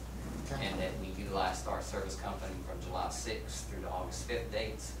 30th, Okay. and that we utilize our service company from July 6th through to August 5th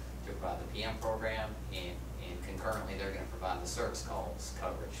dates to provide the PM program, and concurrently, they're going to provide the service calls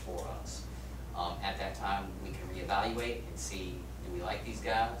coverage for us. At that time, we can reevaluate and see, do we like these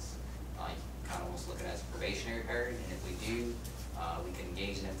guys? Kind of almost look at it as a probationary period, and if we do, we can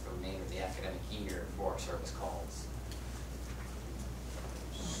engage them for the remainder of the academic year for our service calls.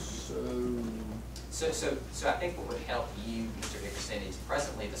 So I think what would help you, Mr. Dickerson, is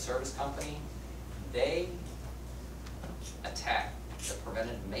presently the service company, they attack the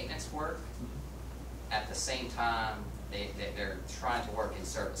preventative maintenance work at the same time they're trying to work in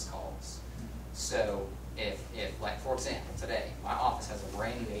service calls. So if like for example, today, my office has a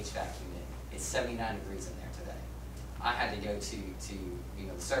brand new HVAC unit. It's 79 degrees in there today. I had to go to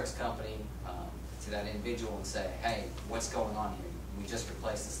the service company, to that individual and say, hey, what's going on here? We just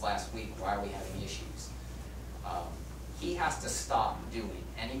replaced this last week. Why are we having issues? He has to stop doing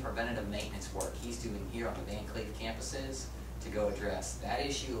any preventative maintenance work he's doing here on the Van Cleve campuses to go address that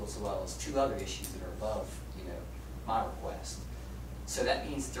issue as well as 2 other issues that are above, my request. So that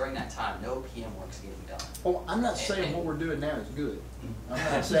means during that time, no PM work's getting done. Oh, I'm not saying what we're doing now is good.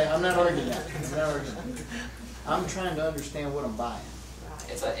 I'm not arguing that. I'm trying to understand what I'm buying.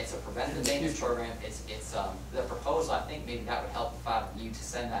 It's a preventative maintenance program. It's the proposal. I think maybe that would help you to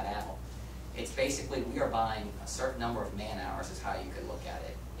send that out. It's basically we are buying a certain number of man hours is how you could look at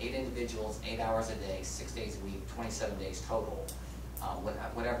it. 8 individuals, 8 hours a day, 6 days a week, 27 days total.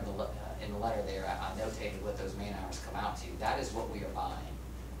 Whatever in the letter there, I notated what those man hours come out to. That is what we are buying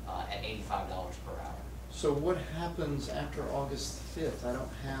at $85 per hour. So what happens after August 5th? I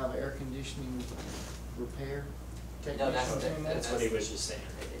don't have air conditioning repair? No, That's what he was just saying.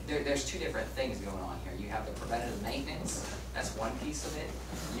 There's 2 different things going on here. You have the preventative maintenance, that's one piece of it.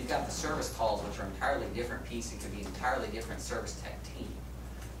 You've got the service calls, which are an entirely different piece. It could be an entirely different service tech team.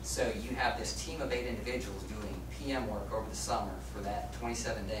 So you have this team of 8 individuals doing PM work over the summer for that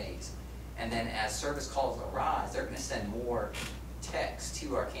 27 days. And then as service calls arise, they're going to send more techs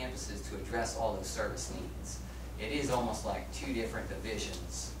to our campuses to address all those service needs. It is almost like 2 different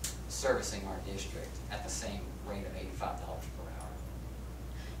divisions servicing our district at the same rate of $85 per hour.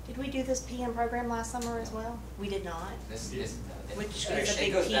 Did we do this PM program last summer as well? We did not. Which it is a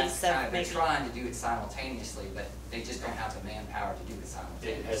big goes back piece to kind of they're maybe. trying to do it simultaneously, but they just don't have the manpower to do it It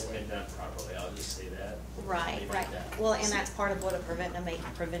simultaneously. hasn't been done properly, I'll just say that. Right, Leave it right. at that. Well, and that's part of what a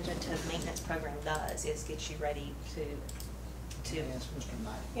preventative maintenance program does, is get you ready to, Yes, Mr.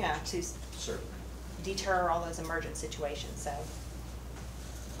 Knight. yeah, to Certainly. deter all those emergent situations, so.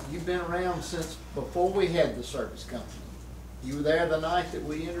 You've been around since before we had the service company. You were there the night that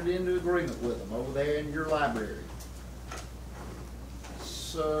we entered into agreement with them, over there in your library.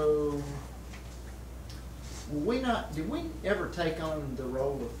 So, did we ever take on the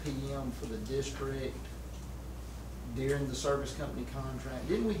role of PM for the district during the service company contract?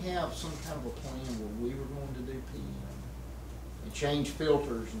 Didn't we have some kind of a plan where we were going to do PM? And change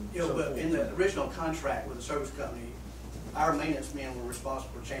filters and so forth? But in the original contract with the service company, our maintenance men were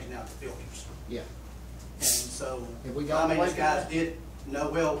responsible for changing out the filters. Yeah. And so, Have we our gone away maintenance from guys that? did, no,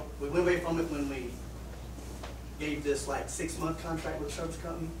 well, we went away from it when we gave this like 6-month contract with the service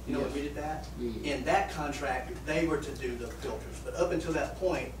company. You know, when we did that? Yeah. In that contract, they were to do the filters. But up until that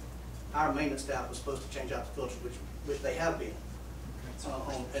point, our maintenance staff was supposed to change out the filters, which they have been.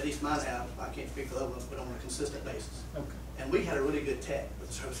 On, at least mine have, I can't speak for the other ones, but on a consistent basis. Okay. And we had a really good tech with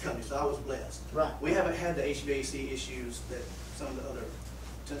the service company, so I was blessed. Right. We haven't had the HVAC issues that some of the other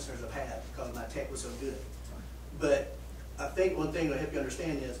centers have had because my tech was so good. But I think one thing to help you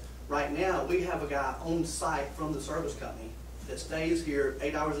understand is, right now, we have a guy on site from the service company that stays here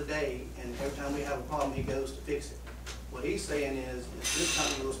 8 hours a day, and every time we have a problem, he goes to fix it. What he's saying is this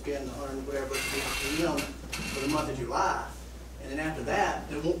company will spend whatever PM for the month of July, and then after that,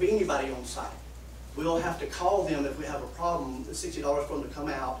 there won't be anybody on site. We'll have to call them if we have a problem, it's $60 for them to come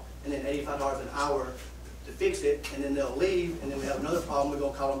out, and then $85 an hour to fix it, and then they'll leave, and then we have another problem, we're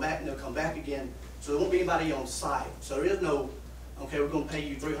gonna call them back, and they'll come back again. So there won't be anybody on site. So there is no, okay, we're gonna pay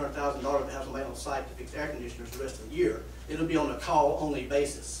you $300,000 to have somebody on site to fix air conditioners the rest of the year. It'll be on a call-only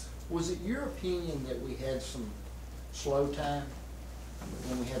basis. Was it your opinion that we had some slow time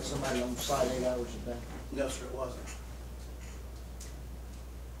when we had somebody on site 8 hours a day? No, sir, it wasn't.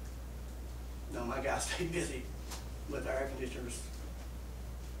 No, my guys stay busy with our air conditioners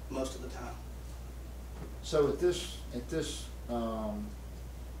most of the time. So at this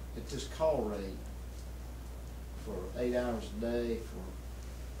call rate for 8 hours a day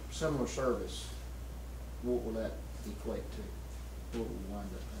for similar service, what will that equate to? What will we wind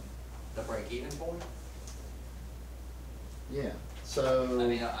up The break-even point? paying? Yeah. So I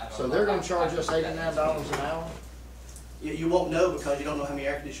mean, I don't so know. they're going to charge I us think $89 an hour. You won't know because you don't know how many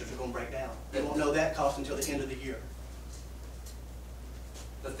air conditioners are gonna break down. You won't know that cost until the end of the year.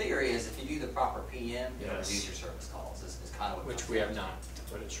 The theory is if you do the proper PM, you'll Yes. reduce your service calls, is kind of what. it Which comes we have down to. not, to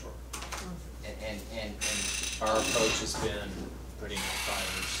put it short. And Our approach has been putting out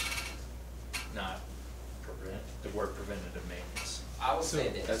fires, not the word preventative maintenance. I will say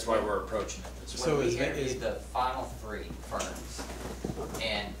this. That's why we're approaching it this way. So When we is that- interviewed the final 3 firms,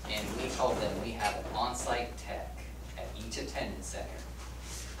 and we told them we have an on-site tech at each attendance center,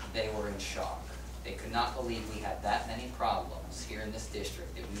 they were in shock. They could not believe we had that many problems here in this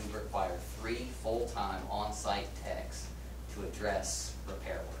district that we would require 3 full-time on-site techs to address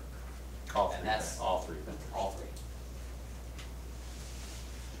repair work. All And three, that's- all three. All 3.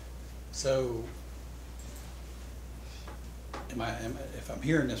 So, if I'm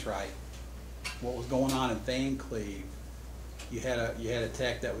hearing this right, what was going on in Van Cleve, you had a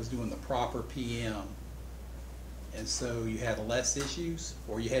tech that was doing the proper PM, and so you had less issues,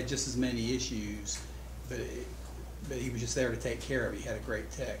 or you had just as many issues, but he was just there to take care of it. He had a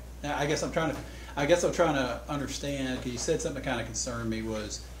great tech. Now, I guess I'm trying to understand, because you said something that kind of concerned me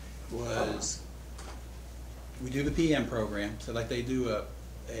was we do the PM program, so like they do a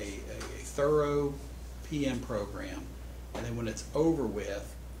thorough PM program, and then when it's over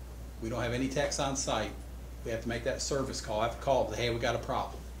with, we don't have any techs on site. We have to make that service call. I have to call and say, hey, we got a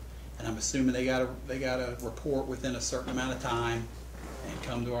problem. And I'm assuming they got to report within a certain amount of time and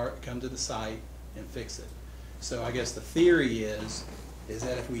come to the site and fix it. So I guess the theory is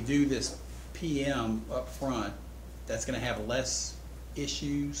that if we do this PM up front, that's going to have less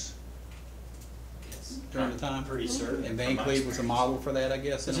issues during the time. I'm pretty certain. And Van Cleve was a model for that, I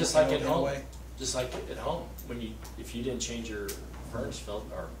guess. It's just like at home. Just like at home, if you didn't change your furnace filter,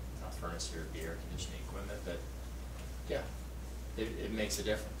 or not furnace, your air conditioning equipment, but yeah, it makes a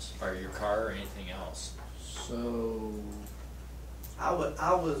difference. Or your car or anything else. So, I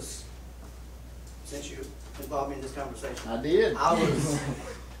was, since you involved me in this conversation. I did.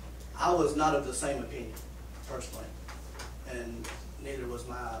 I was not of the same opinion, personally, and neither was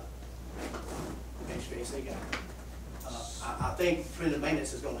my HVAC guy. I think preventive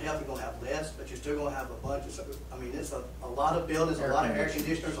maintenance is going to help. You're going to have less, but you're still going to have a bunch of, it's a lot of buildings, a lot of air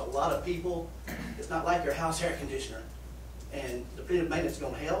conditioners, a lot of people. It's not like your house air conditioner. And the preventive maintenance is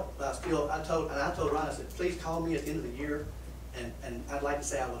going to help, but I told Ron, I said, please call me at the end of the year, and I'd like to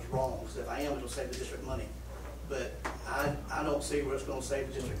say I was wrong, because if I am, it'll save the district money. But I don't see where it's going to save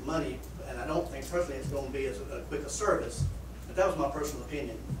the district money, and I don't think personally it's going to be as quick a service. But that was my personal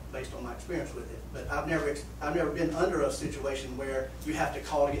opinion based on my experience with it. But I've never been under a situation where you have to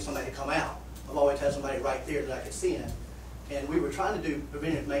call to get somebody to come out. I've always had somebody right there that I could see in. And we were trying to do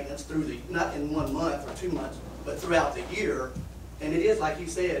preventive maintenance not in 1 month or 2 months, but throughout the year. And it is, like you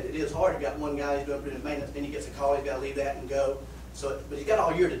said, it is hard. You got one guy who's doing preventive maintenance, then he gets a call, he's got to leave that and go. But he's got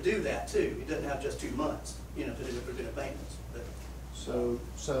all year to do that too. He doesn't have just 2 months, to do the preventive maintenance. But, so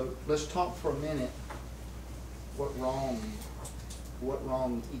let's talk for a minute what wrong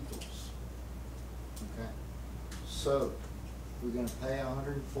equals. Okay. So we're going to pay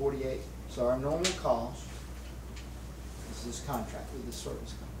 148. So our normal cost is this contract with this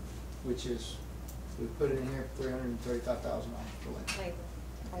service company, which is, we put it in here $335,000 for labor.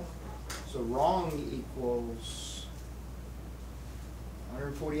 So wrong equals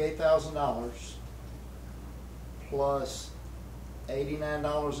 $148,000 plus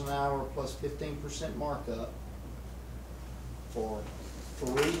 $89 an hour plus 15% markup for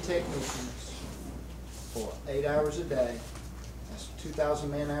 3 technicians for 8 hours a day. That's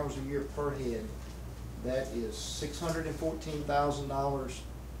 2,000 man hours a year per head. That is $614,000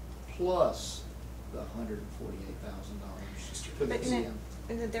 plus the $148,000 for the PM.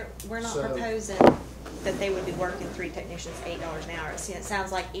 We're not So- proposing that they would be working 3 technicians $8 an hour. See, it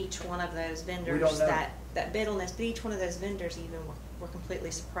sounds like each one of those vendors don't know. that bid on this, but each one of those vendors even were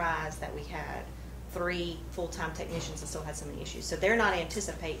completely surprised that we had 3 full-time technicians and still had so many issues. So they're not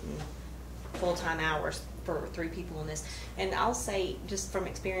anticipating full-time hours for 3 people on this. And I'll say, just from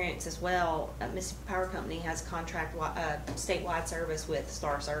experience as well, Mississippi Power Company has contract statewide service with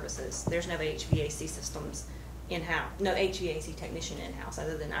Star Services. There's no HVAC systems in-house, no HVAC technician in-house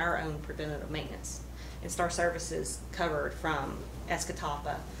other than our own preventative maintenance. And Star Services covered from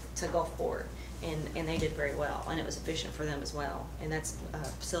Escatawpa to Gulfport, and they did very well, and it was efficient for them as well. And that's a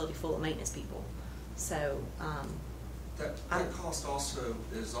facility full of maintenance people. So that cost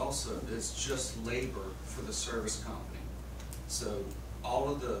is just labor for the service company. So all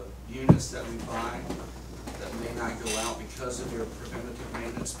of the units that we buy that may not go out because of your preventative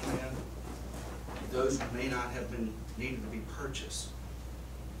maintenance plan, those may not have been needed to be purchased.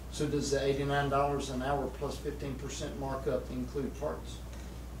 So does the $89 an hour plus 15% markup include parts?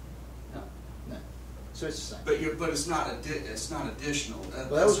 No. No. So it's the same. But it's not additional. Well,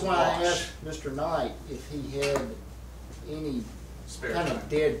 that was why I asked Mr. Knight if he had any Spare kind time. of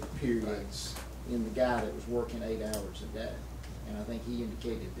dead periods in the guy that was working 8 hours a day. And I think he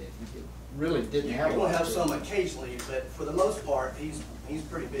indicated that he really didn't have a we'll lot have to some do. occasionally, but for the most part, he's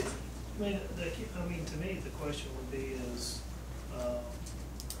pretty busy. I mean, to me, the question would be is,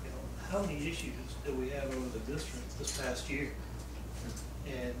 how many issues do we have over the district this past year?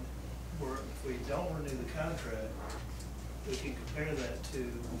 And if we don't renew the contract, we can compare that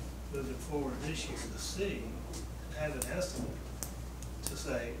to moving forward this year to see, have an estimate to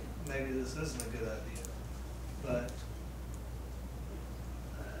say, maybe this isn't a good idea. But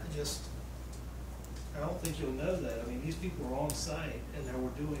I don't think you'll know that. I mean, these people are on site and they were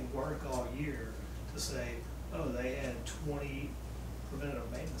doing work all year to say, oh, they had 20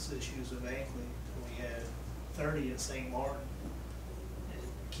 preventative maintenance issues at Bankley, and we had 30 at St. Martin. And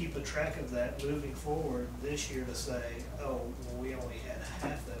keep a track of that moving forward this year to say, oh, well, we only had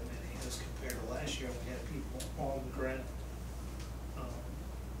half that many as compared to last year, and we had people on the ground.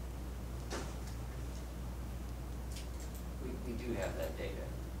 We do have that data,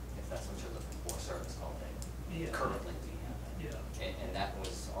 if that's what you're looking for, service call data. Yeah. Currently, we have that. Yeah. And that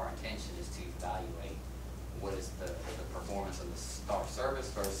was, our intention is to evaluate what is the performance of the star service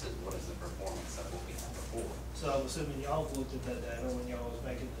versus what is the performance of what we had before. So I'm assuming y'all looked at that data when y'all was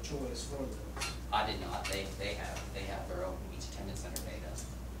making the choice for them. I did not, they have their own each attendance center data.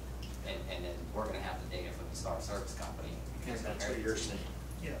 And then we're gonna have the data from the star service company. And that's what you're saying.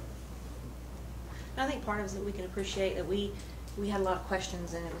 Yeah. And I think part of it is that we can appreciate that we had a lot of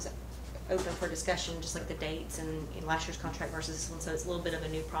questions and it was open for discussion, just like the dates and in last year's contract versus this one, so it's a little bit of a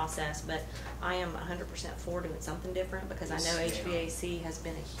new process, but I am 100% for doing something different because I know HVAC has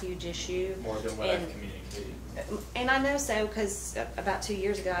been a huge issue. More than what I've communicated. And I know so because about 2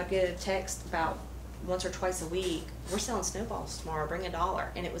 years ago I'd get a text about once or twice a week, we're selling snowballs tomorrow, bring $1.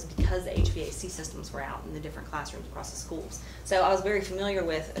 And it was because the HVAC systems were out in the different classrooms across the schools. So I was very familiar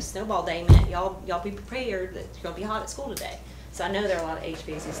with a snowball day meant y'all be prepared that it's going to be hot at school today. So I know there are a lot of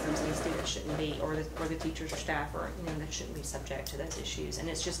HVAC systems these students shouldn't be, or the teachers or staff, or that shouldn't be subject to those issues. And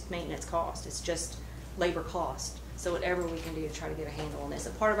it's just maintenance cost. It's just labor cost. So whatever we can do to try to get a handle on this.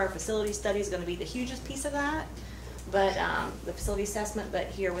 And part of our facility study is going to be the hugest piece of that. But the facility assessment, but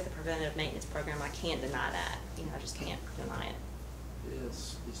here with the preventative maintenance program, I can't deny that. I just can't deny it.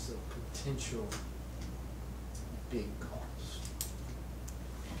 It's a potential big cost.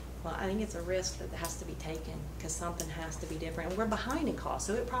 Well, I think it's a risk that has to be taken because something has to be different. And we're behind in cost,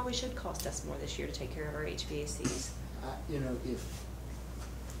 so it probably should cost us more this year to take care of our HVACs.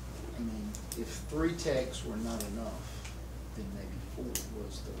 If 3 techs were not enough, then maybe 4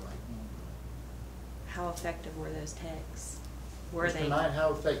 was the right number. How effective were those techs? Were Mr. they? Knight,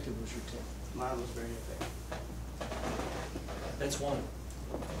 how effective was your tech? Mine was very effective. That's one.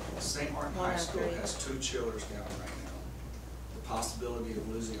 St. Martin One High of School three. has 2 chillers down right now. The possibility of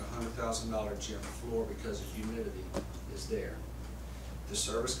losing a $100,000 gym floor because of humidity is there. The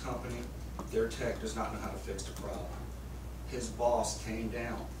service company, their tech does not know how to fix the problem. His boss came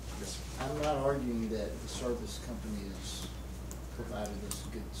down. I'm not arguing that the service company has provided us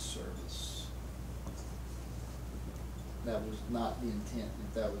good service. That was not the intent,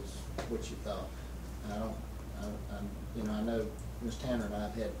 if that was what you thought. I know Ms. Tanner and I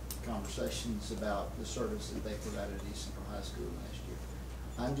have had conversations about the service that they provided at East Central High School last year.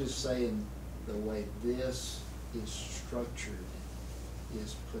 I'm just saying the way this is structured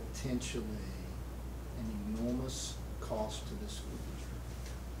is potentially an enormous cost to the school district.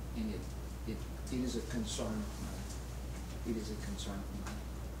 And it is a concern of mine. It is a concern of mine.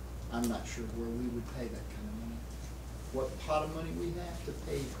 I'm not sure where we would pay that kind of money. What pot of money we have to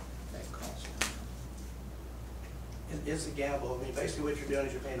pay that cost. It's a gamble. I mean, basically what you're doing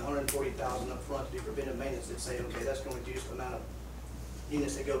is you're paying $140,000 up front to do preventive maintenance that say, okay, that's going to reduce the amount of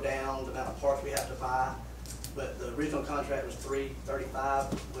units that go down, the amount of parts we have to buy. But the original contract was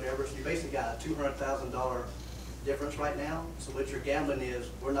 $335, whatever. So you basically got a $200,000 difference right now. So what you're gambling is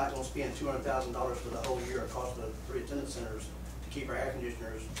we're not going to spend $200,000 for the whole year across the 3 attendance centers to keep our air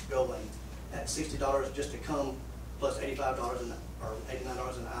conditioners going at $60 just to come, plus $85 or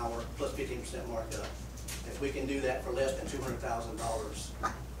 $89 an hour, plus 15% markup. If we can do that for less than $200,000,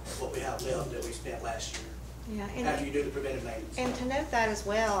 what we have left that we spent last year. Yeah, and After you do the preventive maintenance. And to note that as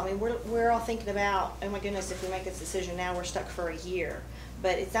well, I mean, we're all thinking about, oh my goodness, if we make this decision now, we're stuck for a year.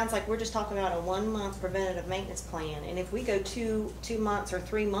 But it sounds like we're just talking about a 1-month preventative maintenance plan. And if we go 2 months or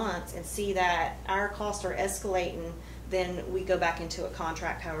 3 months and see that our costs are escalating, then we go back into a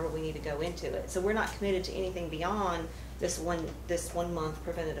contract however we need to go into it. So we're not committed to anything beyond this 1 month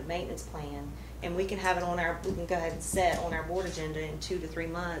preventative maintenance plan. And we can have it we can go ahead and set on our board agenda in 2 to 3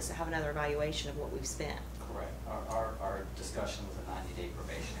 months to have another evaluation of what we've spent. Correct. Our discussion was a 90-day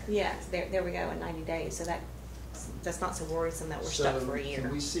probationary. Yeah, there we go, in 90 days. So that's not so worrisome that we're stuck for a year.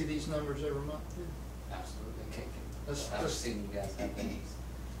 Can we see these numbers every month? Absolutely. Let's- I've seen you guys have these.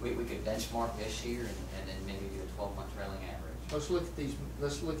 We could benchmark this year and then maybe do a 12-month trailing average. Let's look at these.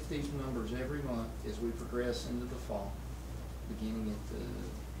 Let's look at these numbers every month as we progress into the fall, beginning at the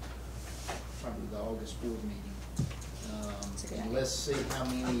probably the August board meeting. That's a good And idea. let's see how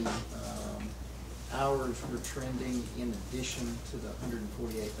many hours we're trending in addition to the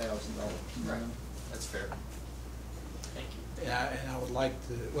 $148,000 Right. That's fair. Thank you. And I would like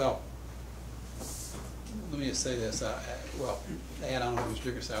to, well, let me just say this, add on to what Mr.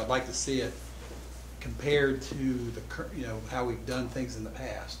 Dickerson said, I'd like to see it compared to the, how we've done things in the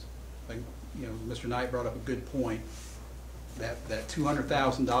past. Like, Mr. Knight brought up a good point, that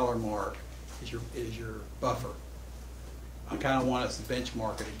 $200,000 mark is your buffer. I kind of want us to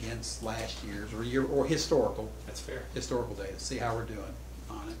benchmark it against last year's or historical. That's fair. Historical data, see how we're doing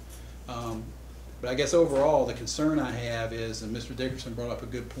on it. But I guess overall, the concern I have is, and Mr. Dickerson brought up a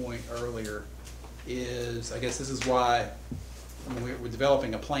good point earlier, is I guess this is why when we're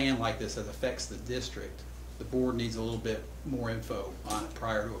developing a plan like this that affects the district, the board needs a little bit more info on it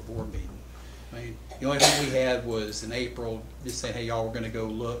prior to a board meeting. I mean, the only thing we had was in April, just saying, hey, y'all, we're going to go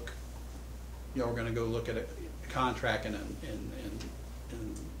look. Y'all are going to go look at a contract and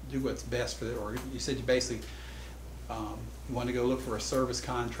do what's best for it. Or you said you basically you want to go look for a service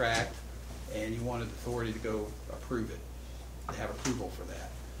contract, and you wanted the authority to go approve it, to have approval for that.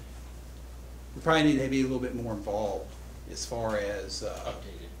 We probably need to be a little bit more involved as far as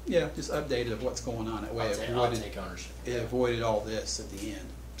Updated. yeah, just updated of what's going on. That way, I'll take ownership. it avoided all this at the end.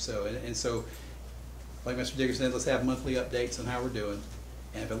 So and so, like Mr. Dickerson said, let's have monthly updates on how we're doing.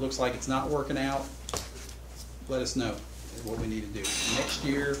 And if it looks like it's not working out, let us know what we need to do. Next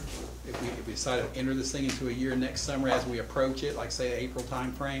year, if we decide to enter this thing into a year next summer as we approach it, like say April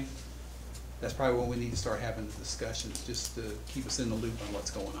time frame, that's probably when we need to start having the discussions, just to keep us in the loop on what's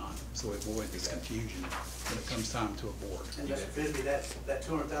going on, so we avoid this confusion when it comes time to a board. And Mr. Bisbee, that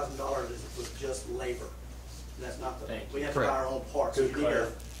 $200,000 was just labor. And that's not the, Thank you. we have to buy our own parts. Good You need to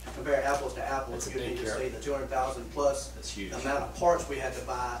clarity. compare apples to apples. That's a You need big to say care. the 200,000 plus That's huge. the amount of parts we had to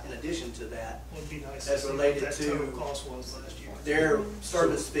buy in addition to that. Would be nice to That's see what related that to total cost was last year. Their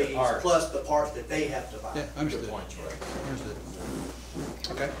service The fees parts. plus the parts that they have to buy. Yeah, understood. Good point, Troy. Understood.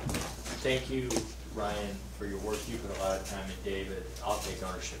 Okay. Thank you, Ryan, for your work. You put a lot of time in, David. I'll take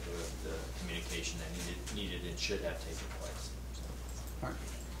ownership of the communication that needed and should have taken place. All right.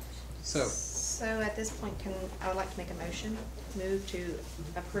 So, So at this point, I would like to make a motion, move to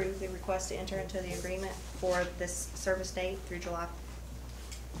approve the request to enter into the agreement for this service date through July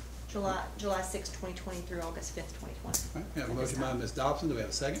 6th, 2020 through August 5th, 2020. all right, we have a motion by Ms. Dobson. Do we have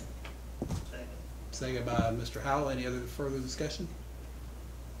a second? Second. Second by Mr. Howell. Any other further discussion?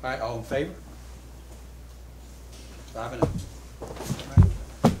 All right, all in favor? 5-0. All right.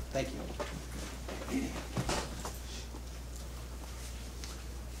 Thank you.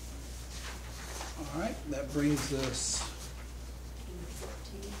 All right, that brings us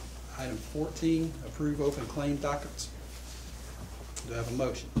item 14, approve open claim dockets. Do I have a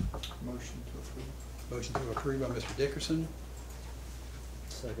motion? Motion to approve. Motion to approve by Mr. Dickerson,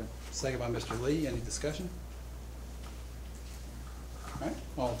 Second. second by Mr. Lee. Any discussion? All right,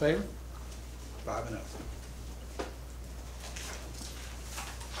 all in favor? 5-0. All right,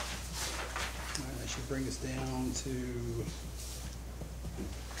 that should bring us down to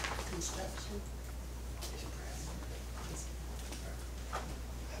Construction.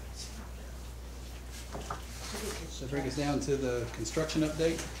 So bring us down to the construction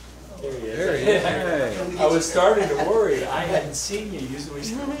update. There he is. There he is. I was starting to worry. I hadn't seen you. Usually,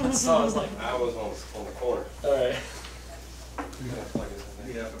 so I was like, I was on the corner. all right.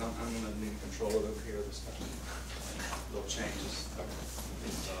 Yeah, but I'm gonna need to control it over here this time. Little changes.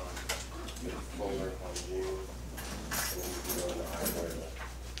 Folder on June, and then you can go in the highway,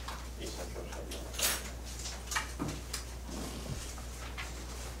 the East Central Subdivision.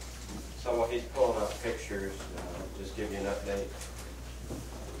 So while he's pulling up pictures, just give you an update.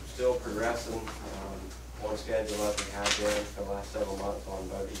 Still progressing, on schedule as we have been for the last several months on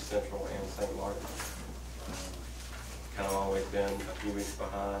both East Central and St. Martin. Kind of always been a few weeks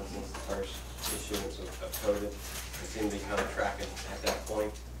behind since the first issuance of COVID. We seem to be kind of tracking at that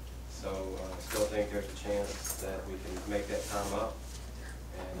point. So still think there's a chance that we can make that time up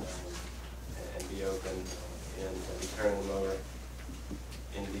and be open and be turning them over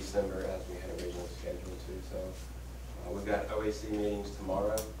in December as we had originally scheduled to. So we've got OAC meetings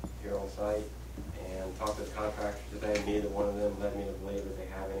tomorrow here on site and talked to the contractor today. Neither one of them led me to believe that they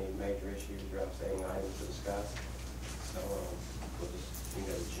have any major issues or outstanding items to discuss. So we'll just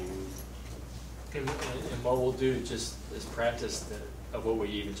go to June. And what we'll do, just as practice of what we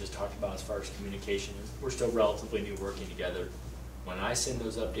even just talked about as far as communication, we're still relatively new working together. When I send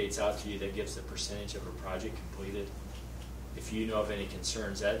those updates out to you, that gives the percentage of a project completed. If you know of any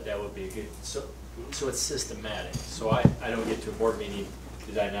concerns, that would be a good, so it's systematic. So I don't get to a board meeting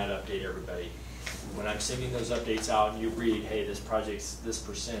did I not update everybody? When I'm sending those updates out and you read, hey, this project's this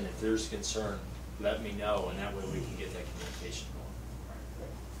percent, if there's concern, let me know, and that way we can get that communication going.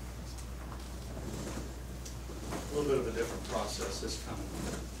 A little bit of a different process this time.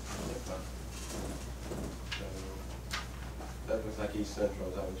 That looks like East Central,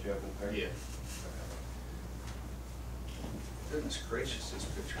 is that what you opened there? Yeah. Goodness gracious, these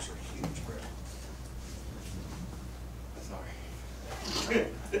pictures are huge, Brett. Sorry.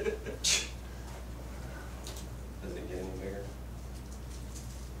 Does it get any bigger?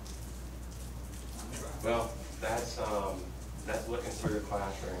 Well, that's looking through the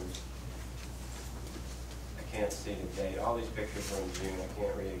classrooms. I can't see the date. All these pictures are in June. I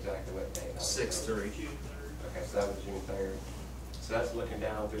can't read exactly what date. 6/3. Okay, so that was June 3rd. So that's looking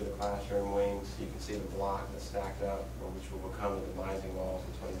down through the classroom wings. You can see the block that's stacked up, which will become the demising walls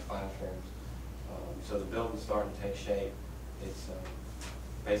between the classrooms. So the building's starting to take shape. It's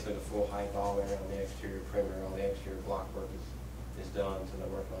basically the full height all the way around the exterior perimeter. All the exterior block work is done, so they're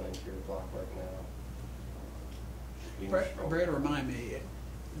working on interior block work now. Brad, remind me,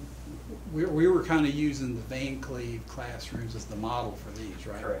 we were kind of using the Van Cleve classrooms as the model for these,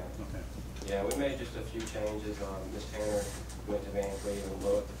 right? Correct. Okay. Yeah, we made just a few changes. Ms. Tanner went to Van Cleve and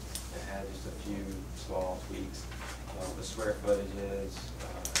looked and had just a few small tweaks. The square footages,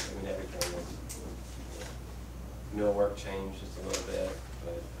 everything was, millwork changed just a little bit,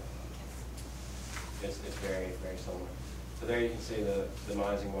 but it's very, very similar. So there you can see the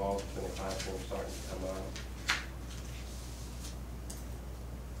demising walls between the classrooms starting to come up.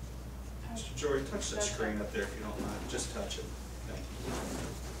 Mr. Jory, touch that screen up there if you don't mind. Just touch it. Thank you.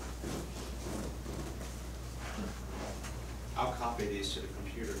 I'll copy these to the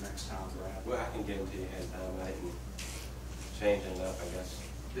computer next time, Brad. Well, I can get them to you ahead of time. I can change it up, I guess.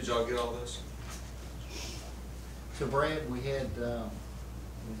 Did y'all get all this? So Brad, we had a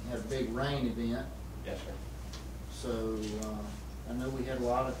big rain event. Yes, sir. So I know we had a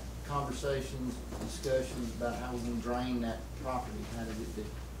lot of conversations, discussions about how we're going to drain that property. How did it do?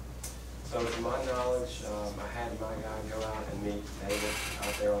 So to my knowledge, I had my guy go out and meet David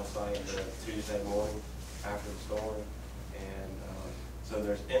out there on site Tuesday morning after the storm. And so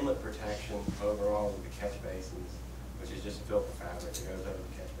there's inlet protection over all of the catch basins, which is just a filter fabric that goes over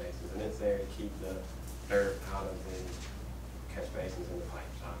the catch basins. And it's there to keep the dirt out of the catch basins and the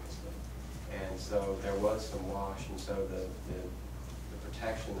pipes, obviously. And so there was some wash, and so the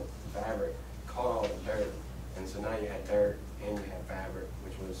protection of the fabric caught all the dirt. And so now you had dirt and you had fabric,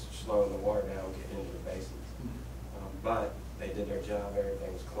 which was slowing the water down getting into the basins. But they did their job,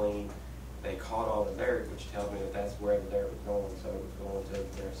 everything was clean. They caught all the dirt, which tells me that that's where the dirt was going, so it was going to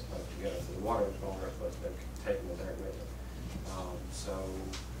where it's supposed to go. So the water was going where it's supposed to go, taking the dirt with it.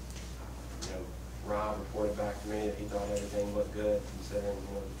 Rob reported back to me that he thought everything looked good, considering,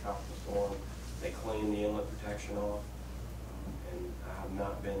 the tropical storm. They cleaned the inlet protection off, and I have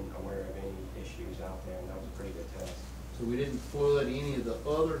not been aware of any issues out there, and that was a pretty good test. So we didn't flood any of the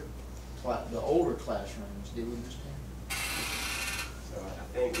older classrooms, did we, Mr. Tanner? So I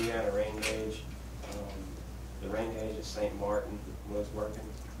think we had a rain gauge. The rain gauge at St. Martin was working,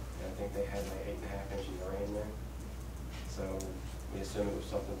 and I think they had like 8.5 inches of rain there. So we assume it was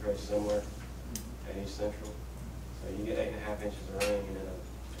something very similar at East Central. So you get 8.5 inches of rain in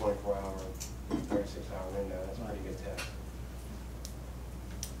a 24-hour, 36-hour window. That's a pretty good test.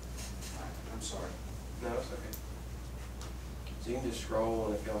 I'm sorry. No, it's okay. So you can just scroll,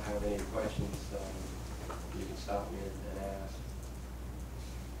 and if y'all have any questions, you can stop me and ask.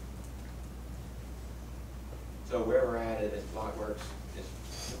 So where we're at is Blockworks is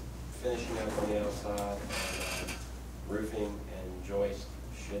finishing up on the outside. Roofing and joist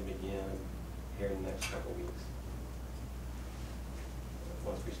should begin here in the next couple weeks.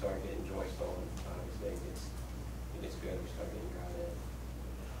 Once we start getting joist on, obviously it gets good. We start getting ground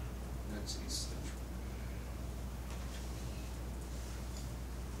in. That's East Central.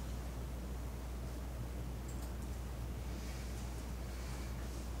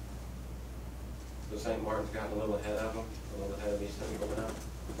 So St. Martin's gotten a little ahead of them, a little ahead of East Central now.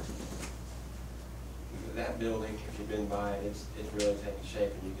 That building, if you've been by it, it's really taking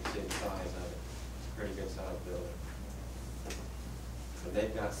shape, and you can see the size of it. It's a pretty good sized building. So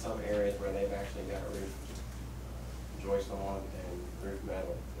they've got some areas where they've actually got roof joist on and roof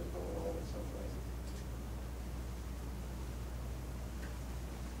metal is going on in some places.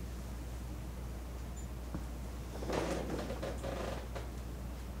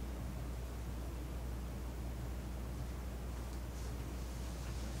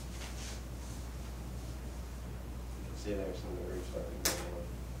 See there's some of the roofs starting to go on.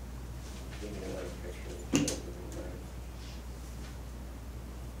 Give me another picture.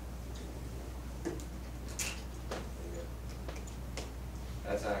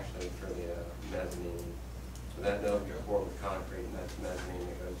 That's actually for the mezzanine. So that they'll be poured with concrete, and that's mezzanine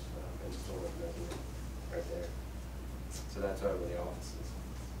that goes in the store with mezzanine right there. So that's over the offices.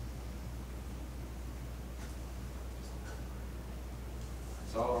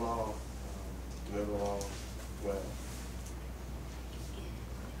 So all in all, moving along well.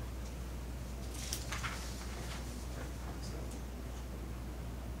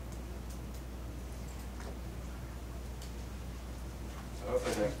 So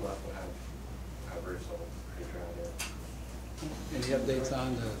hopefully next month we'll have roofs on pretty dry there. Any updates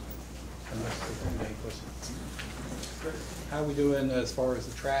on the, unless there's any questions? How are we doing as far as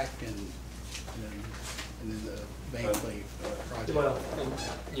the track and then the bank leave project? Well,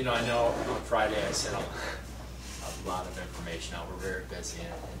 you know, I know on Friday I sent a lot of information out. We're very busy,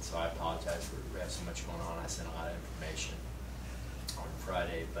 and so I apologize. We have so much going on. I sent a lot of information on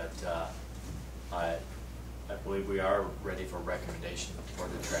Friday, but I believe we are ready for recommendation for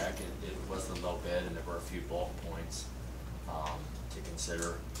the track. It was a low bid, and there were a few bulk points to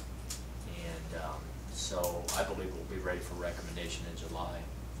consider. And so I believe we'll be ready for recommendation in July,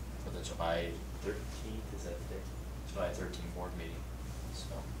 for the July 13th, is that the day? July 13th board meeting. So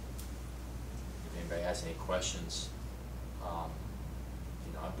if anybody has any questions,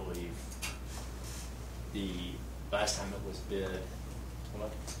 you know, I believe the last time it was bid, hold on,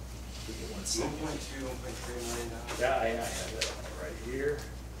 we get 1 second. $1.2, $1.3 million. Yeah, I have it right here.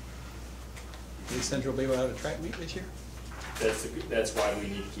 East Central be able to have a track meet this year? That's why we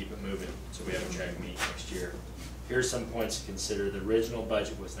need to keep it moving, so we have a track meet next year. Here's some points to consider. The original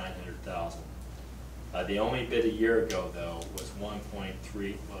budget was $900,000. The only bid a year ago, though, was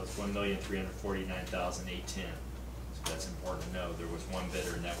 $1,349,810. So that's important to know. There was one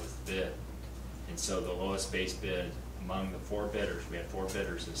bidder, and that was the bid. And so the lowest base bid among the 4 bidders, we had 4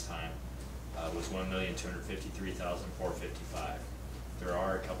 bidders this time, was $1,253,455. There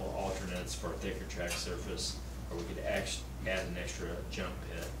are a couple of alternates for a thicker track surface, or we could add an extra jump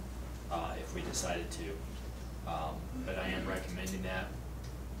pit if we decided to. But I am recommending that.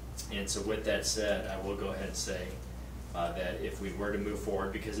 And so with that said, I will go ahead and say that if we were to move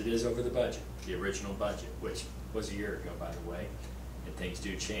forward, because it is over the budget, the original budget, which was a year ago, by the way, and things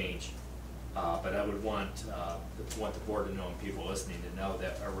do change, but I would want the board to know and people listening to know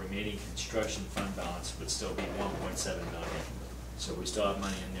that our remaining construction fund balance would still be $1.7 million. So we still have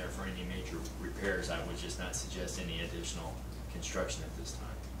money in there for any major repairs. I would just not suggest any additional construction at this time.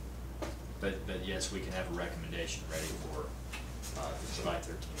 But yes, we can have a recommendation ready for the July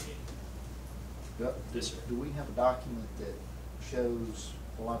 13th meeting. Yes, sir. Do we have a document that shows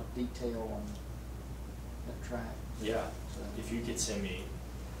a lot of detail on that track? Yeah, So- if you could send me,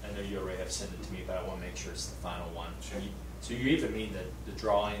 I know you already have sent it to me, but I want to make sure it's the final one. So you even mean the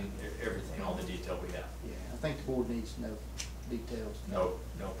drawing, everything, all the detail we have? Yeah, I think the board needs to know details. No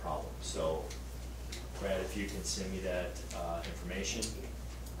problem. So Brad, if you can send me that information,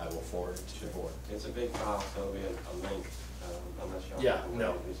 I will forward it to the board. It's a big file, so it'll be a link, unless y'all. Yeah, want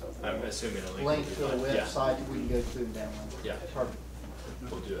no, to do something I'm else. assuming a link. Link will to be the fine. Yeah. website that we can go to and download. Yeah. Perfect.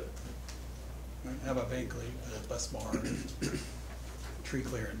 We'll do it. How about bank leave, bus bar, tree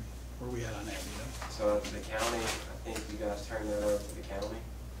clearing? Where are we at on that, you know? So the county, I think you guys turned that over to the county.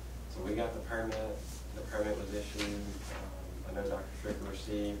 So we got the permit was issued. I know Dr. Stricker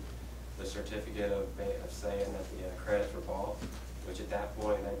received the certificate of saying that the credits were bought, which at that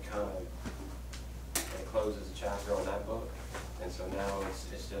point, that kind of, it closes a chapter on that book. And so now it's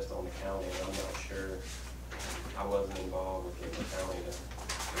just on the county, and I'm not sure, I wasn't involved with getting the county to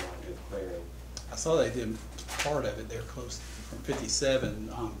do the clearing. I saw they did part of it, they're close from 57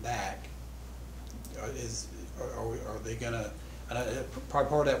 on back. Are they gonna,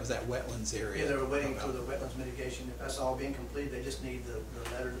 part of that was that wetlands area. Yeah, they were waiting for the wetlands mitigation. If that's all being completed, they just need the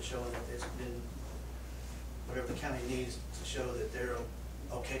letter showing that it's been, whatever the county needs to show that they're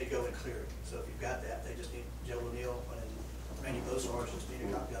okay to go and clear it. So if you've got that, they just need Joe O'Neill and Randy Bosarge just need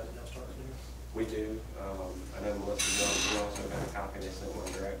a copy of it, and they'll start clearing. We do. I know Melissa Jones, we also got a copy, they sent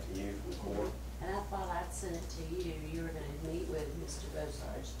one direct to you from the court. And I thought I'd send it to you. You were gonna meet with Mr.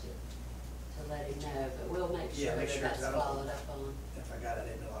 Bosarge to let him know, but we'll make sure Yeah, make that sure, that's 'cause I don't- followed up on. If I got it, I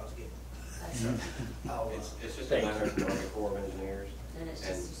didn't know I was getting. That's okay. It's just a letter from the Army Corps of Engineers. And it's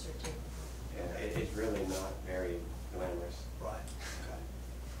And, just a certificate. yeah, it's really not very glamorous. Right, okay.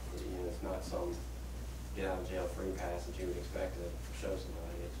 You know, it's not some get out of jail free pass that you would expect to show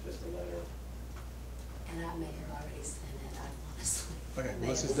somebody. It's just a letter. And I may have already sent it, I honestly. Okay, may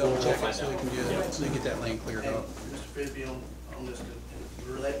let's have. just double check We'll it so we find can out. get, so we can get that lane cleared And up. Mr. Frisbee, on this,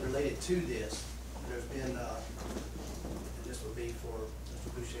 related to this, there's been, and this will be for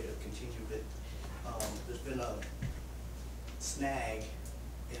Mr. Boucher to continue, but there's been a snag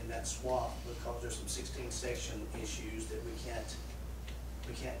in that swap because there's some 16 section issues that we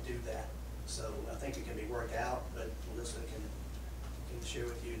can't do that. So I think it can be worked out, but Melissa can share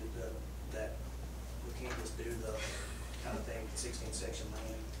with you that we can't just do the kind of thing, 16 section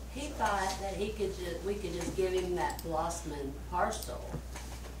land. He thought that we could just give him that Blossman parcel.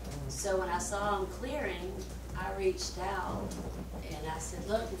 So when I saw him clearing, I reached out and I said,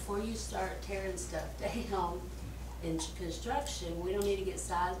 look, before you start tearing stuff down in construction, we don't need to get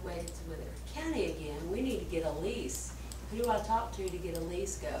sideways with the county again. We need to get a lease. Who do I talk to get a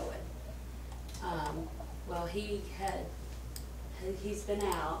lease going? Well, he's been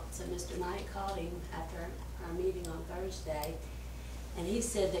out, so Mr. Knight called him after our meeting on Thursday, and he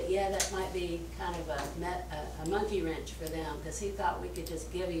said that, yeah, that might be kind of a monkey wrench for them, because he thought we could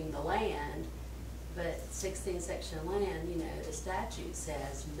just give him the land, but 16 section land, you know, the statute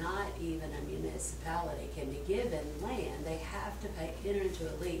says not even a municipality can be given land. They have to enter into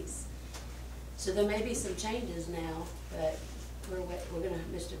a lease. So there may be some changes now, but we're gonna,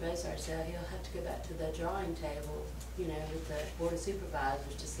 Mr. Bozar said he'll have to go back to the drawing table, you know, with the board of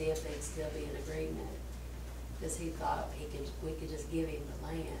supervisors to see if they'd still be in agreement. Because he thought we could just give him the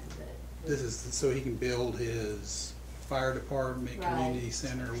land, but. This is so he can build his fire department, Right. community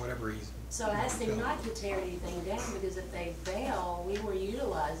center, whatever he's. So I asked him not to tear anything down, because if they fail, we were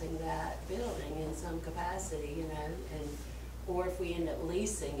utilizing that building in some capacity, you know, or if we end up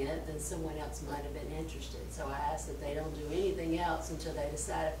leasing it, then someone else might have been interested. So I asked that they don't do anything else until they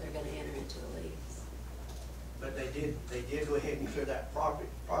decide if they're gonna enter into a lease. But they did go ahead and clear that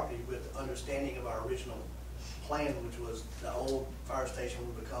property with the understanding of our original plan, which was the old fire station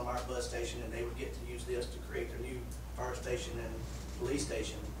would become our bus station, and they would get to use this to create their new fire station and police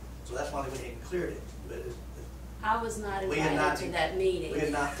station. So that's why they went ahead and cleared it. But I was not we had invited to that meeting. We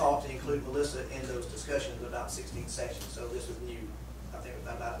had not thought to include Melissa in those discussions about 16 sections, so this was new. I think we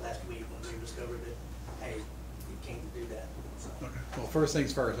found out last week when we discovered that, hey, we can't do that. So. Okay. Well, first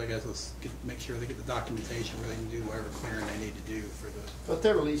things first, I guess let's make sure they get the documentation where they can do whatever clearing they need to do for the. But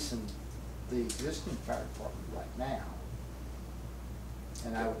they're leasing the existing fire department right now.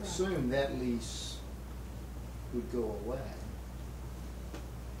 And I would assume that lease would go away.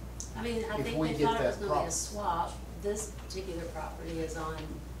 I mean, I If think we they get thought it was that gonna be a prop- swap. This particular property is on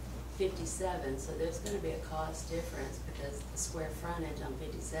 57, so there's gonna be a cost difference because the square frontage on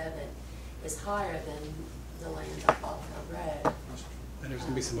 57 is higher than the land on Ballfield Road. And there's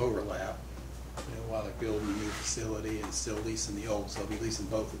gonna be some overlap, you know, while they're building a new facility and still leasing the old, so they'll be leasing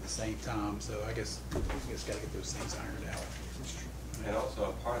both at the same time, so I guess we just gotta get those things ironed out. And also,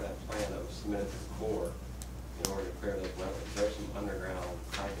 a part of that plan that was submitted to the Corps, in order to clear those wetlands, there's some underground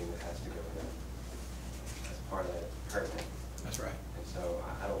piping that has to go in. That's part of that permit. That's right. And so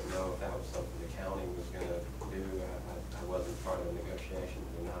I don't know if that was something the county was gonna do. I wasn't part of the negotiations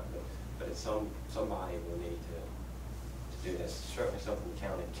or not, but it's somebody will need to do this. Certainly something the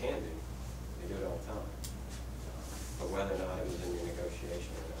county can do. They do it all the time. But whether or not it was in your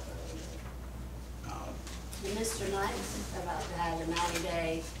negotiation or not, I don't know. And Mr. Knight's about to have a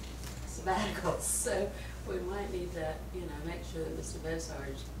 90-day sabbatical, so we might need to, you know, make sure that Mr.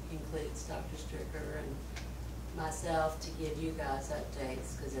 Bosarge includes Dr. Stricker and myself to give you guys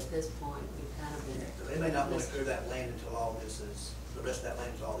updates, because at this point, we've kind of been. So they may not want to clear that land until all this is, the rest of that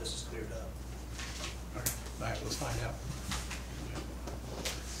land until all this is cleared up. Okay. All right, let's find out.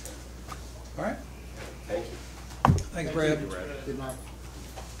 All right. Thank you. Thanks, Brad. Good night.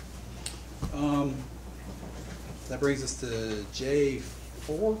 That brings us to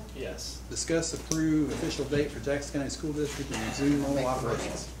J4. Yes. Discuss, approve official date for Jackson County School District and resume normal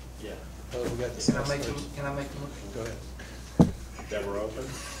operations. Yeah. Oh, we got Can discuss I make first. the motion? Go ahead. That we're open?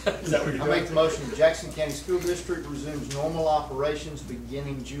 Is that what you're I doing? make the motion, Jackson County School District resumes normal operations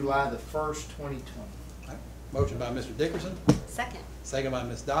beginning July the 1st, 2020. All right. Motion by Mr. Dickerson, Second. second by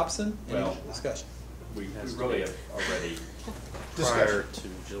Ms. Dobson. Any Well- discussion? We Has to really be have already, prior to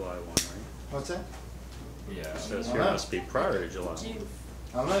July 1, right? What's that? yeah. It says I here know. must be prior to July 1. June.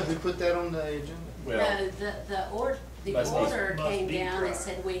 I don't know, who put that on the agenda? Well, No, the Must be- order must came be down and prior.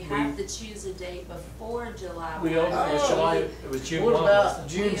 said we have to choose a date before July 1. we opened, it was Oh. July, it was June What 1. about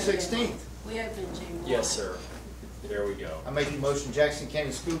June We opened- 16th? We opened June 1. Yes, sir. There we go. I make the motion, Jackson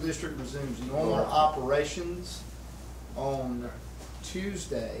County School District resumes normal operations on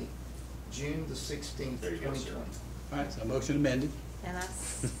Tuesday, June the 16th, There you go, 2020. All right, so motion amended. And I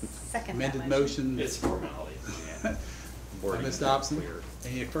second that Amended motion. motion It's formality. by Wording Ms. is Dobson. clear.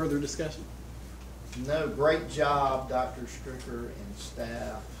 Any further discussion? No, great job, Dr. Stricker and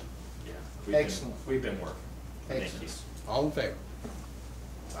staff. Yeah. We've been- Excellent. We've been working. Thank you. Excellent. All in favor?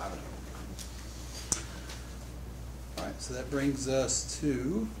 5-0. All right, so that brings us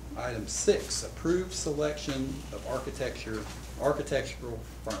to item 6, approved selection of architectural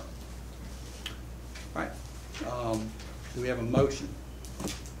firm. All right, do we have a motion?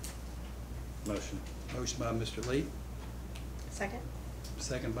 Motion. Motion by Mr. Lee, Second?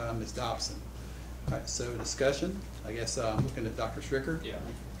 second by Ms. Dobson. All right, so discussion, I guess I'm looking at Dr. Stricker. Yeah.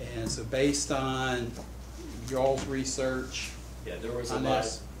 And so based on y'all's research Yeah, there was a on lot.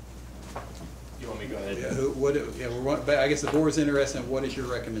 this, You want me to go ahead? but I guess the board's interested in what is your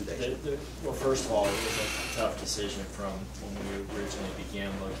recommendation? Well, first of all, it was a tough decision from when we originally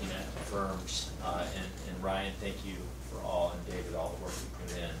began looking at firms. And Ryan, thank you for all, and David, all the work you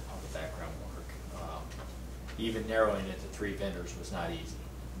put in on the background work. Even narrowing it to 3 vendors was not easy.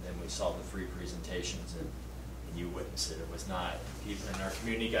 And then we saw the 3 presentations, and you witnessed it. It was not, people in our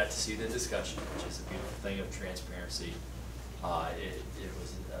community got to see the discussion, which is a beautiful thing of transparency. It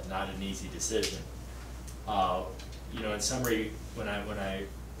was not an easy decision. In summary, when I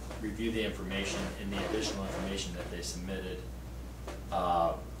reviewed the information and the additional information that they submitted,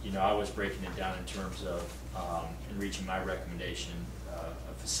 I was breaking it down in terms of, in reaching my recommendation, a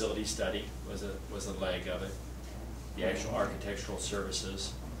facility study was a leg of it, the actual architectural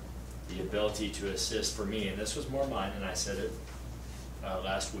services, the ability to assist for me, and this was more mine, and I said it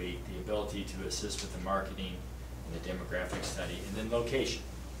last week, the ability to assist with the marketing and the demographic study, and then location.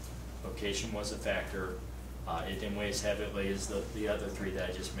 Location was a factor. It didn't weigh as heavily as the other 3 that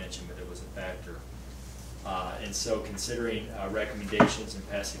I just mentioned, but it was a factor. And so considering recommendations and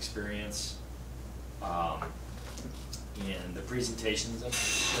past experience, and the presentations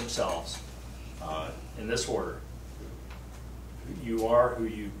themselves, in this order, you are who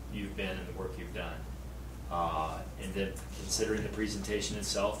you've been and the work you've done. And then considering the presentation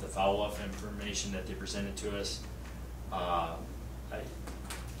itself, the follow-up information that they presented to us,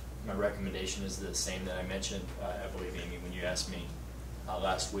 my recommendation is the same that I mentioned, I believe, Amy, when you asked me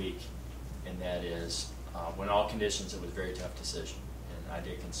last week, and that is, when all conditions, it was a very tough decision, and I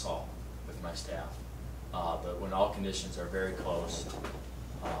did consult with my staff. But when all conditions are very close,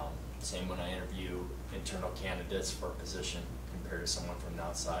 same when I interview internal candidates for a position compared to someone from the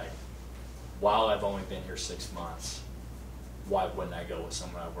outside. While I've only been here 6 months, why wouldn't I go with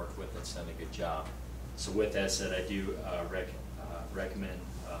someone I worked with that's done a good job? So with that said, I do recommend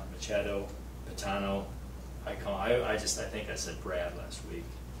Machado, Patano. I think I said Brad last week,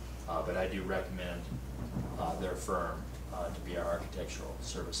 but I do recommend their firm to be our architectural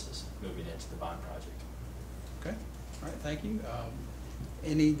services moving into the bond project. Okay, all right, thank you.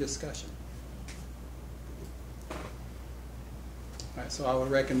 Any discussion? All right, so I would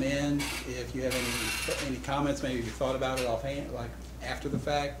recommend, if you have any comments, maybe you thought about it offhand, like after the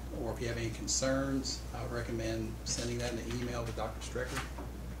fact, or if you have any concerns, I would recommend sending that in an email to Dr. Stricker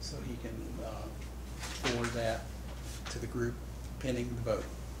so he can forward that to the group pending the vote.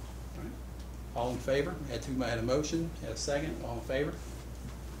 All right. All in favor? I had a motion, had a second. All in favor?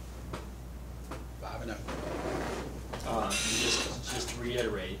 5-0. Just to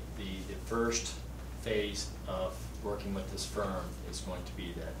reiterate, the first phase of working with this firm is going to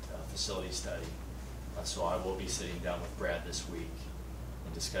be that facility study. So I will be sitting down with Brad this week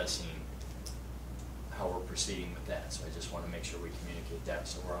and discussing how we're proceeding with that. So I just want to make sure we communicate that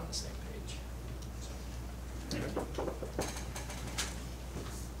so we're on the same page. All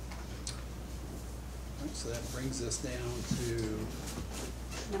right, so that brings us down to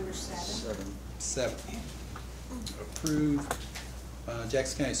Number 7. 7. Approve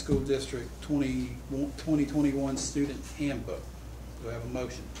Jackson County School District 2021 Student Handbook. Do I have a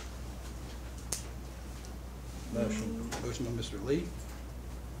motion? Motion. Motion by Mr. Lee.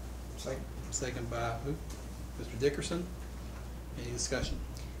 Second. Second by who? Mr. Dickerson. Any discussion?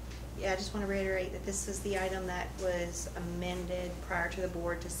 Yeah, I just want to reiterate that this is the item that was amended prior to the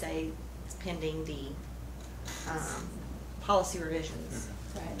board to say it's pending the policy revisions.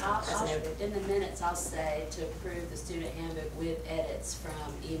 Right. As noted. In the minutes, I'll say to approve the student handbook with edits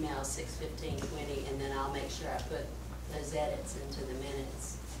from email 6/15/20, and then I'll make sure I put those edits into the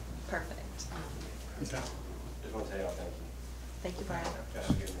minutes. Perfect. Okay. Just want to tell y'all thank you. Thank you, Brian. All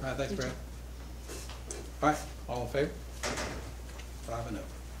right, thanks, Brad. All right, all in favor? 5-0.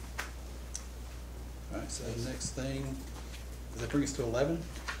 All right, so the next thing, does that bring us to 11?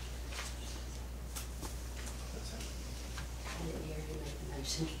 I didn't hear who made the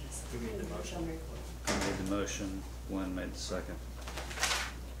motion. Who made the motion? On record. I made the motion, Gwen made the second.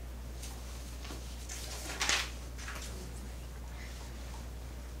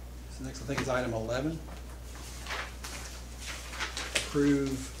 So next, I think is item 11. Approve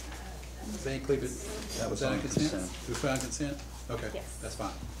Van Cleveland. That was on on consent. Was that on consent? Okay, Yes. that's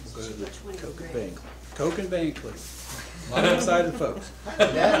fine. We'll go to Which one Coke is and great? Bang. Coke and Van Cleef. A lot of excited folks.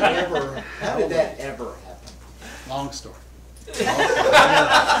 How did that ever happen? Long story.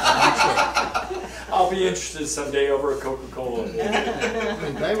 I'll be interested someday over a Coca-Cola. I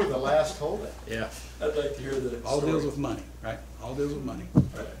mean, they were the last holdout. Yeah. I'd like to hear the All story. deals with money, right? All deals with money.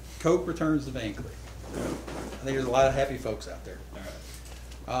 Right. Coke returns to Van Cleef. I think there's a lot of happy folks out there.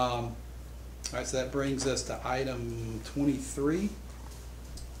 All right, so that brings us to item 23.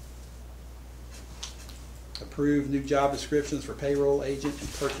 Approve new job descriptions for payroll agent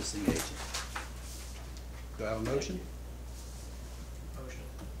and purchasing agent. Do I have a motion? Motion.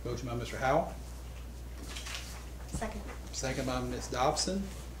 Motion by Mr. Howell, Second. second by Ms. Dobson.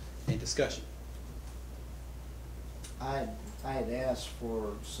 Any discussion? I had asked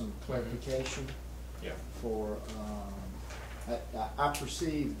for some clarification Yeah. for, I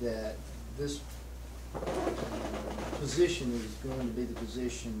perceive that this position is going to be the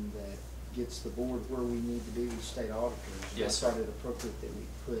position that gets the board where we need to be with state auditors. Yes, I sir. thought it appropriate that we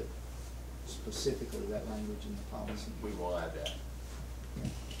put specifically that language in the policy. We will add that.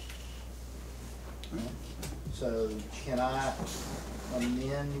 So can I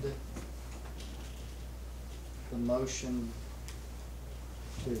amend the motion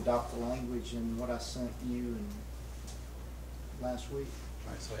to adopt the language in what I sent you in last week?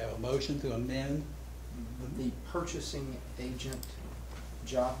 All right, so we have a motion to amend. The purchasing agent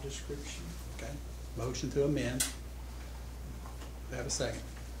job description. Okay, motion to amend. Do I have a second?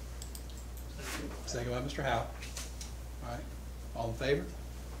 Second by Mr. Howell. All right, all in favor?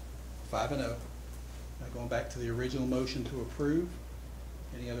 5-0. Now going back to the original motion to approve.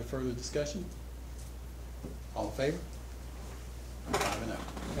 Any other further discussion? All in favor? 5-0.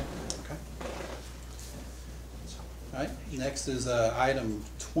 Okay. All right, next is item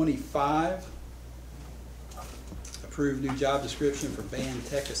 25. Approve new job description for band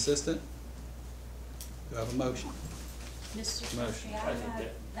tech assistant. Do I have a motion? Mr. Motion. Murphy, I I think have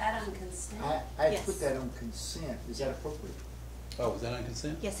that on consent. I Yes. put that on consent. Is that appropriate? Oh, was that on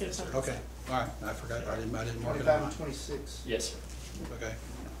consent? Yes, it was on Okay, consent. all right, I forgot, I didn't mark it 25 on and mine. 26. Yes, sir. Okay.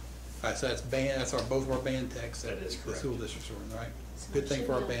 All right, so that's band, that's our, both of our band techs That at is the correct. school districts, all right? So Good it thing should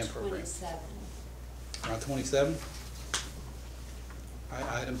for our be on band program. 27. Around 27? All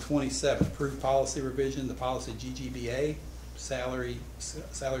right, item 27, approve policy revision to policy GGBA, salary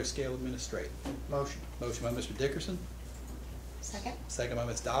scale administrator. Motion. Motion by Mr. Dickerson, Second. second by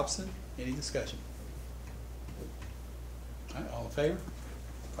Ms. Dobson. Any discussion? All right, all in favor?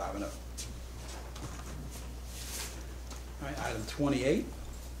 5-0. All right, item 28,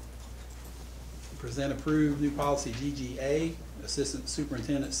 present approved new policy GGA, assistant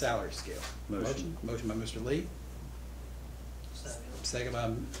superintendent salary scale. Motion. Motion by Mr. Lee, Second. second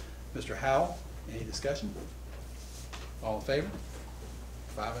by Mr. Howell. Any discussion? All in favor?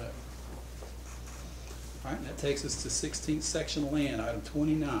 5-0. All right, that takes us to 16th section of land, item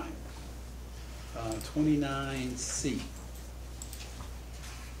 29. 29C.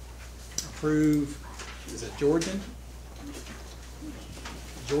 Approve, is it Georgian?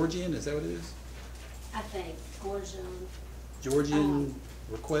 Georgian, is that what it is? I think, Gorgon. Georgian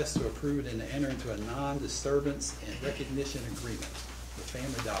request to approve and to enter into a non-disturbance and recognition agreement with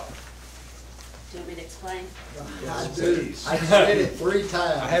Family Dollar. Do you want me to explain? I do. I said it 3 times.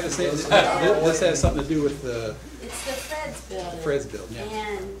 I haven't seen, this has something to do with the It's the Fred's building. Fred's building, yeah.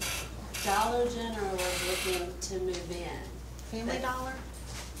 And Dollar General was looking to move in. Family Dollar?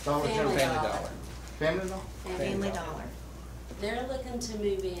 Dollar General. Family Family Dollar. Dollar. Family Dollar? Family Dollar. They're looking to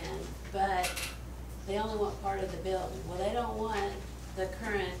move in, but they only want part of the building. Well, they don't want the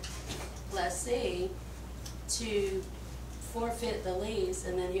current lessee to forfeit the lease,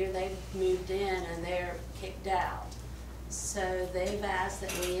 and then here they've moved in and they're kicked out. So they've asked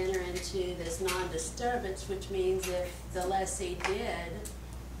that we enter into this non-disturbance, which means if the lessee did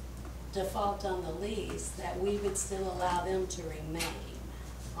default on the lease, that we would still allow them to remain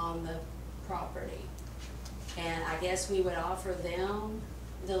on the property. And I guess we would offer them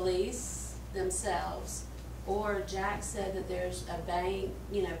the lease themselves, or Jack said that there's a bank,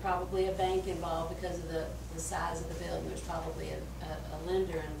 you know, probably a bank involved because of the size of the building. There's probably a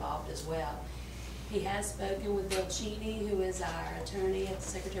lender involved as well. He has spoken with Bill Cheney, who is our attorney at the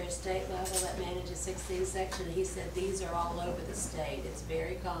Secretary of State level that manages 16th section. He said these are all over the state. It's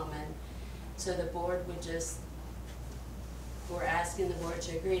very common. So the board would just, we're asking the board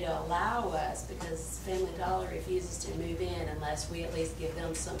to agree to allow us, because Family Dollar refuses to move in unless we at least give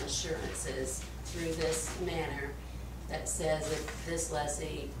them some assurances through this manner that says if this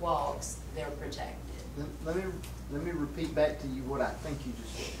lessee walks, they're protected. Let me repeat back to you what I think you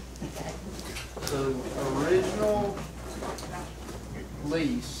just said. Okay. So original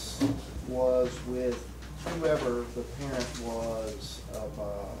lease was with whoever the parent was of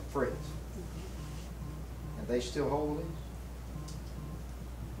Fred's. And they still hold these?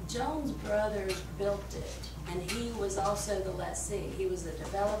 Jones Brothers built it, and he was also the lessee. He was the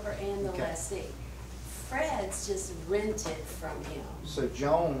developer and the Okay. lessee. Fred's just rented from him. So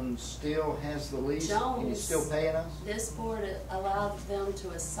Jones still has the lease and he's still paying us? This board allowed them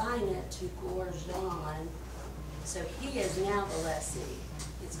to assign it to Gorgon, so he is now the lessee.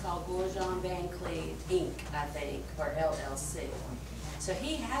 It's called Gorgon Van Cleve Inc., I think, or LLC. So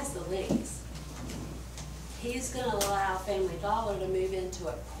he has the lease. He's gonna allow Family Dollar to move into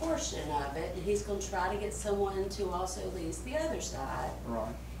a portion of it, and he's gonna try to get someone to also lease the other side.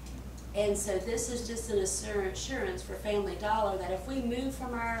 Right. And so this is just an assurance for Family Dollar that if we move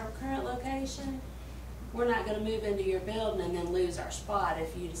from our current location, we're not gonna move into your building and then lose our spot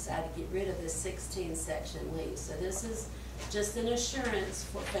if you decide to get rid of this 16-section lease. So this is just an assurance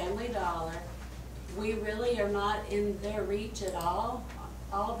for Family Dollar. We really are not in their reach at all.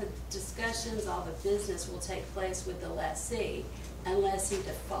 All the discussions, all the business will take place with the lessee unless he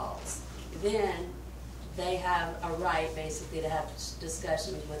defaults. Then they have a right basically to have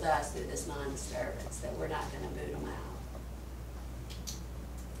discussions with us through this non-disturbance, that we're not gonna boot them out.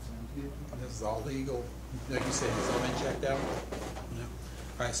 Sounds good. This is all legal, like you said, it's all been checked out? No.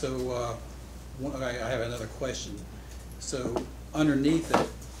 All right, so, I have another question. So underneath it,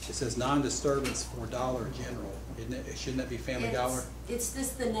 it says non-disturbance for Dollar General. Shouldn't that be Family Dollar? It's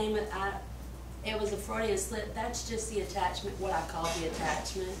just the name of, it was a Freudian slip, that's just the attachment, what I call the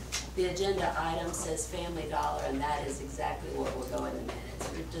attachment. The agenda item says Family Dollar, and that is exactly what will go in the minutes,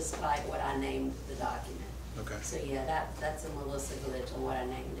 despite what I named the document. Okay. So yeah, that's a Melissa glitch on what I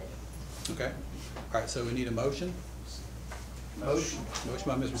named it. Okay. All right, so we need a motion. Motion. Motion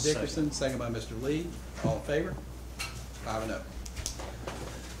by Mr. Dickerson, second by Mr. Lee. All in favor? 5-0.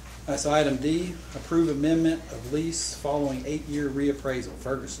 That's item D, approve amendment of lease following 8-year reappraisal.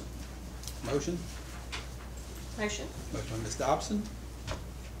 Ferguson. Motion? Motion. Motion by Ms. Dobson,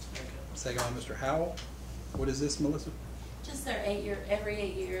 second by Mr. Howell. What is this, Melissa? Just their every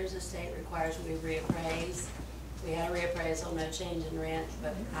 8 years, the state requires we reappraise. We had a reappraisal, no change in rent,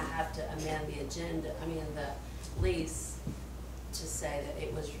 but I have to amend the the lease to say that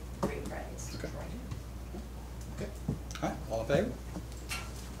it was reappraised. Okay. Okay. All right, all in favor?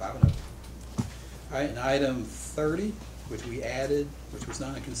 5-0. All right, and item 30, which we added, which was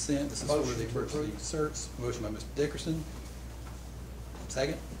not a consent. This is for Motion the to emergency approve. certs. Motion by Mr. Dickerson.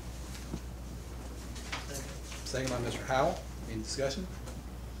 Second. Second by Mr. Howell. Any discussion?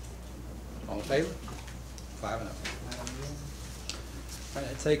 All in favor? 5-0. All right,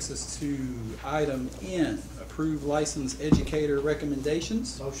 that takes us to item N, approve license educator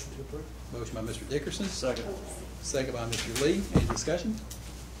recommendations. Motion to approve. Motion by Mr. Dickerson. Second. Second by Mr. Lee. Any discussion?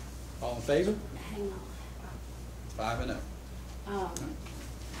 All in favor? Hang 5-0. on.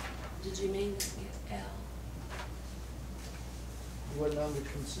 Did you mean to get L? Wasn't under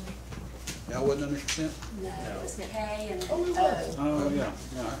consent. Y'all wasn't under consent? No, it was K and Oh, it O. was. Oh, yeah.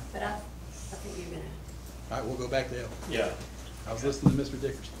 All right. But I think you're gonna. All right, we'll go back to L. Yeah. I was listening to Mr.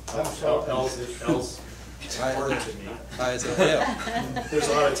 Dickerson. I'm sorry. L's important to me. All right, so L. There's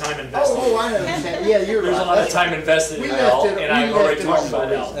a lot of time invested. Oh, I understand. Yeah, you're right. There's a lot of That's time right. invested We in left L, it- and we I've already left it talked off for a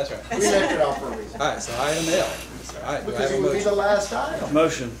about L. reason. That's right. We left it off for a reason. All right, so item L. All right, do I Because have a it would be the motion? last item.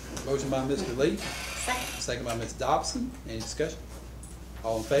 Motion. Motion by Mr. Lee, Second. second by Ms. Dobson. Any discussion?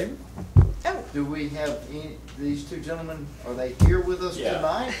 All in favor? Oh, Do we have these two gentlemen, are they here with us Yeah.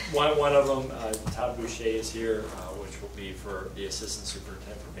 tonight? One of them, Todd Boucher is here, which will be for the assistant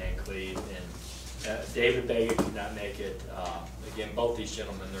superintendent for Van Cleve, and David Baggett could not make it. Again, both these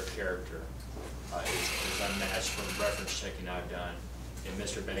gentlemen, their character is unmatched from the reference checking I've done. And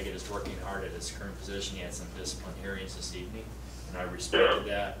Mr. Baggett is working hard at his current position. He had some discipline hearings this evening, and I respected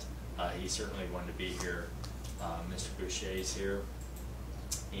that. He certainly wanted to be here. Mr. Boucher is here,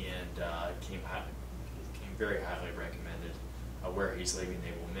 and came very highly recommended. Where he's leaving,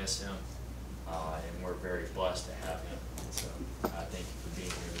 they will miss him, and we're very blessed to have him. So thank you for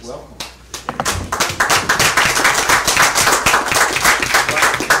being here this Welcome. evening.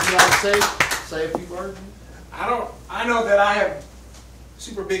 Would you like to say a few words? I know that I have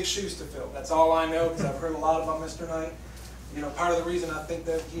super big shoes to fill. That's all I know, because I've heard a lot about Mr. Knight. You know, part of the reason I think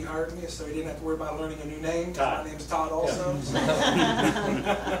that he hired me is so he didn't have to worry about learning a new name. 'Cause Todd. my name's Todd also.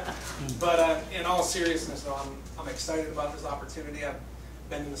 But in all seriousness, though, I'm excited about this opportunity. I've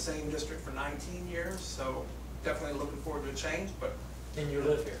been in the same district for 19 years, so definitely looking forward to a change, but And you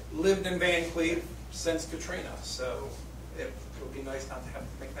live here? lived in Van Cleve since Katrina, so it would be nice not to have to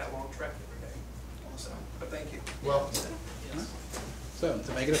make that long trek every day. So, but thank you. Well, So,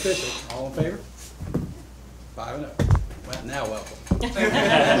 to make it official, all in favor? 5-0. Well, now welcome.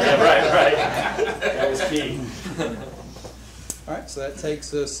 Yeah, right. That was key. All right, so that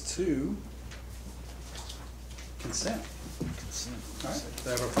takes us to consent. All right,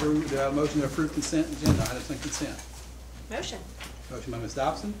 do I have a motion to approve consent agenda items and consent? Motion. Motion by Ms.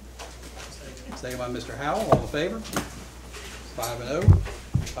 Dobson, second by Mr. Howell, all in favor?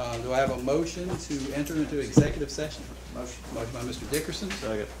 5-0. Do I have a motion to enter into executive session? motion. Motion by Mr. Dickerson,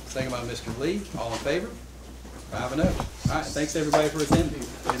 Second. second by Mr. Lee, all in favor? 5-0. All right, thanks everybody for attending.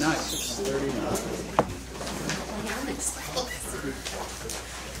 Good night. 39. I'm excited.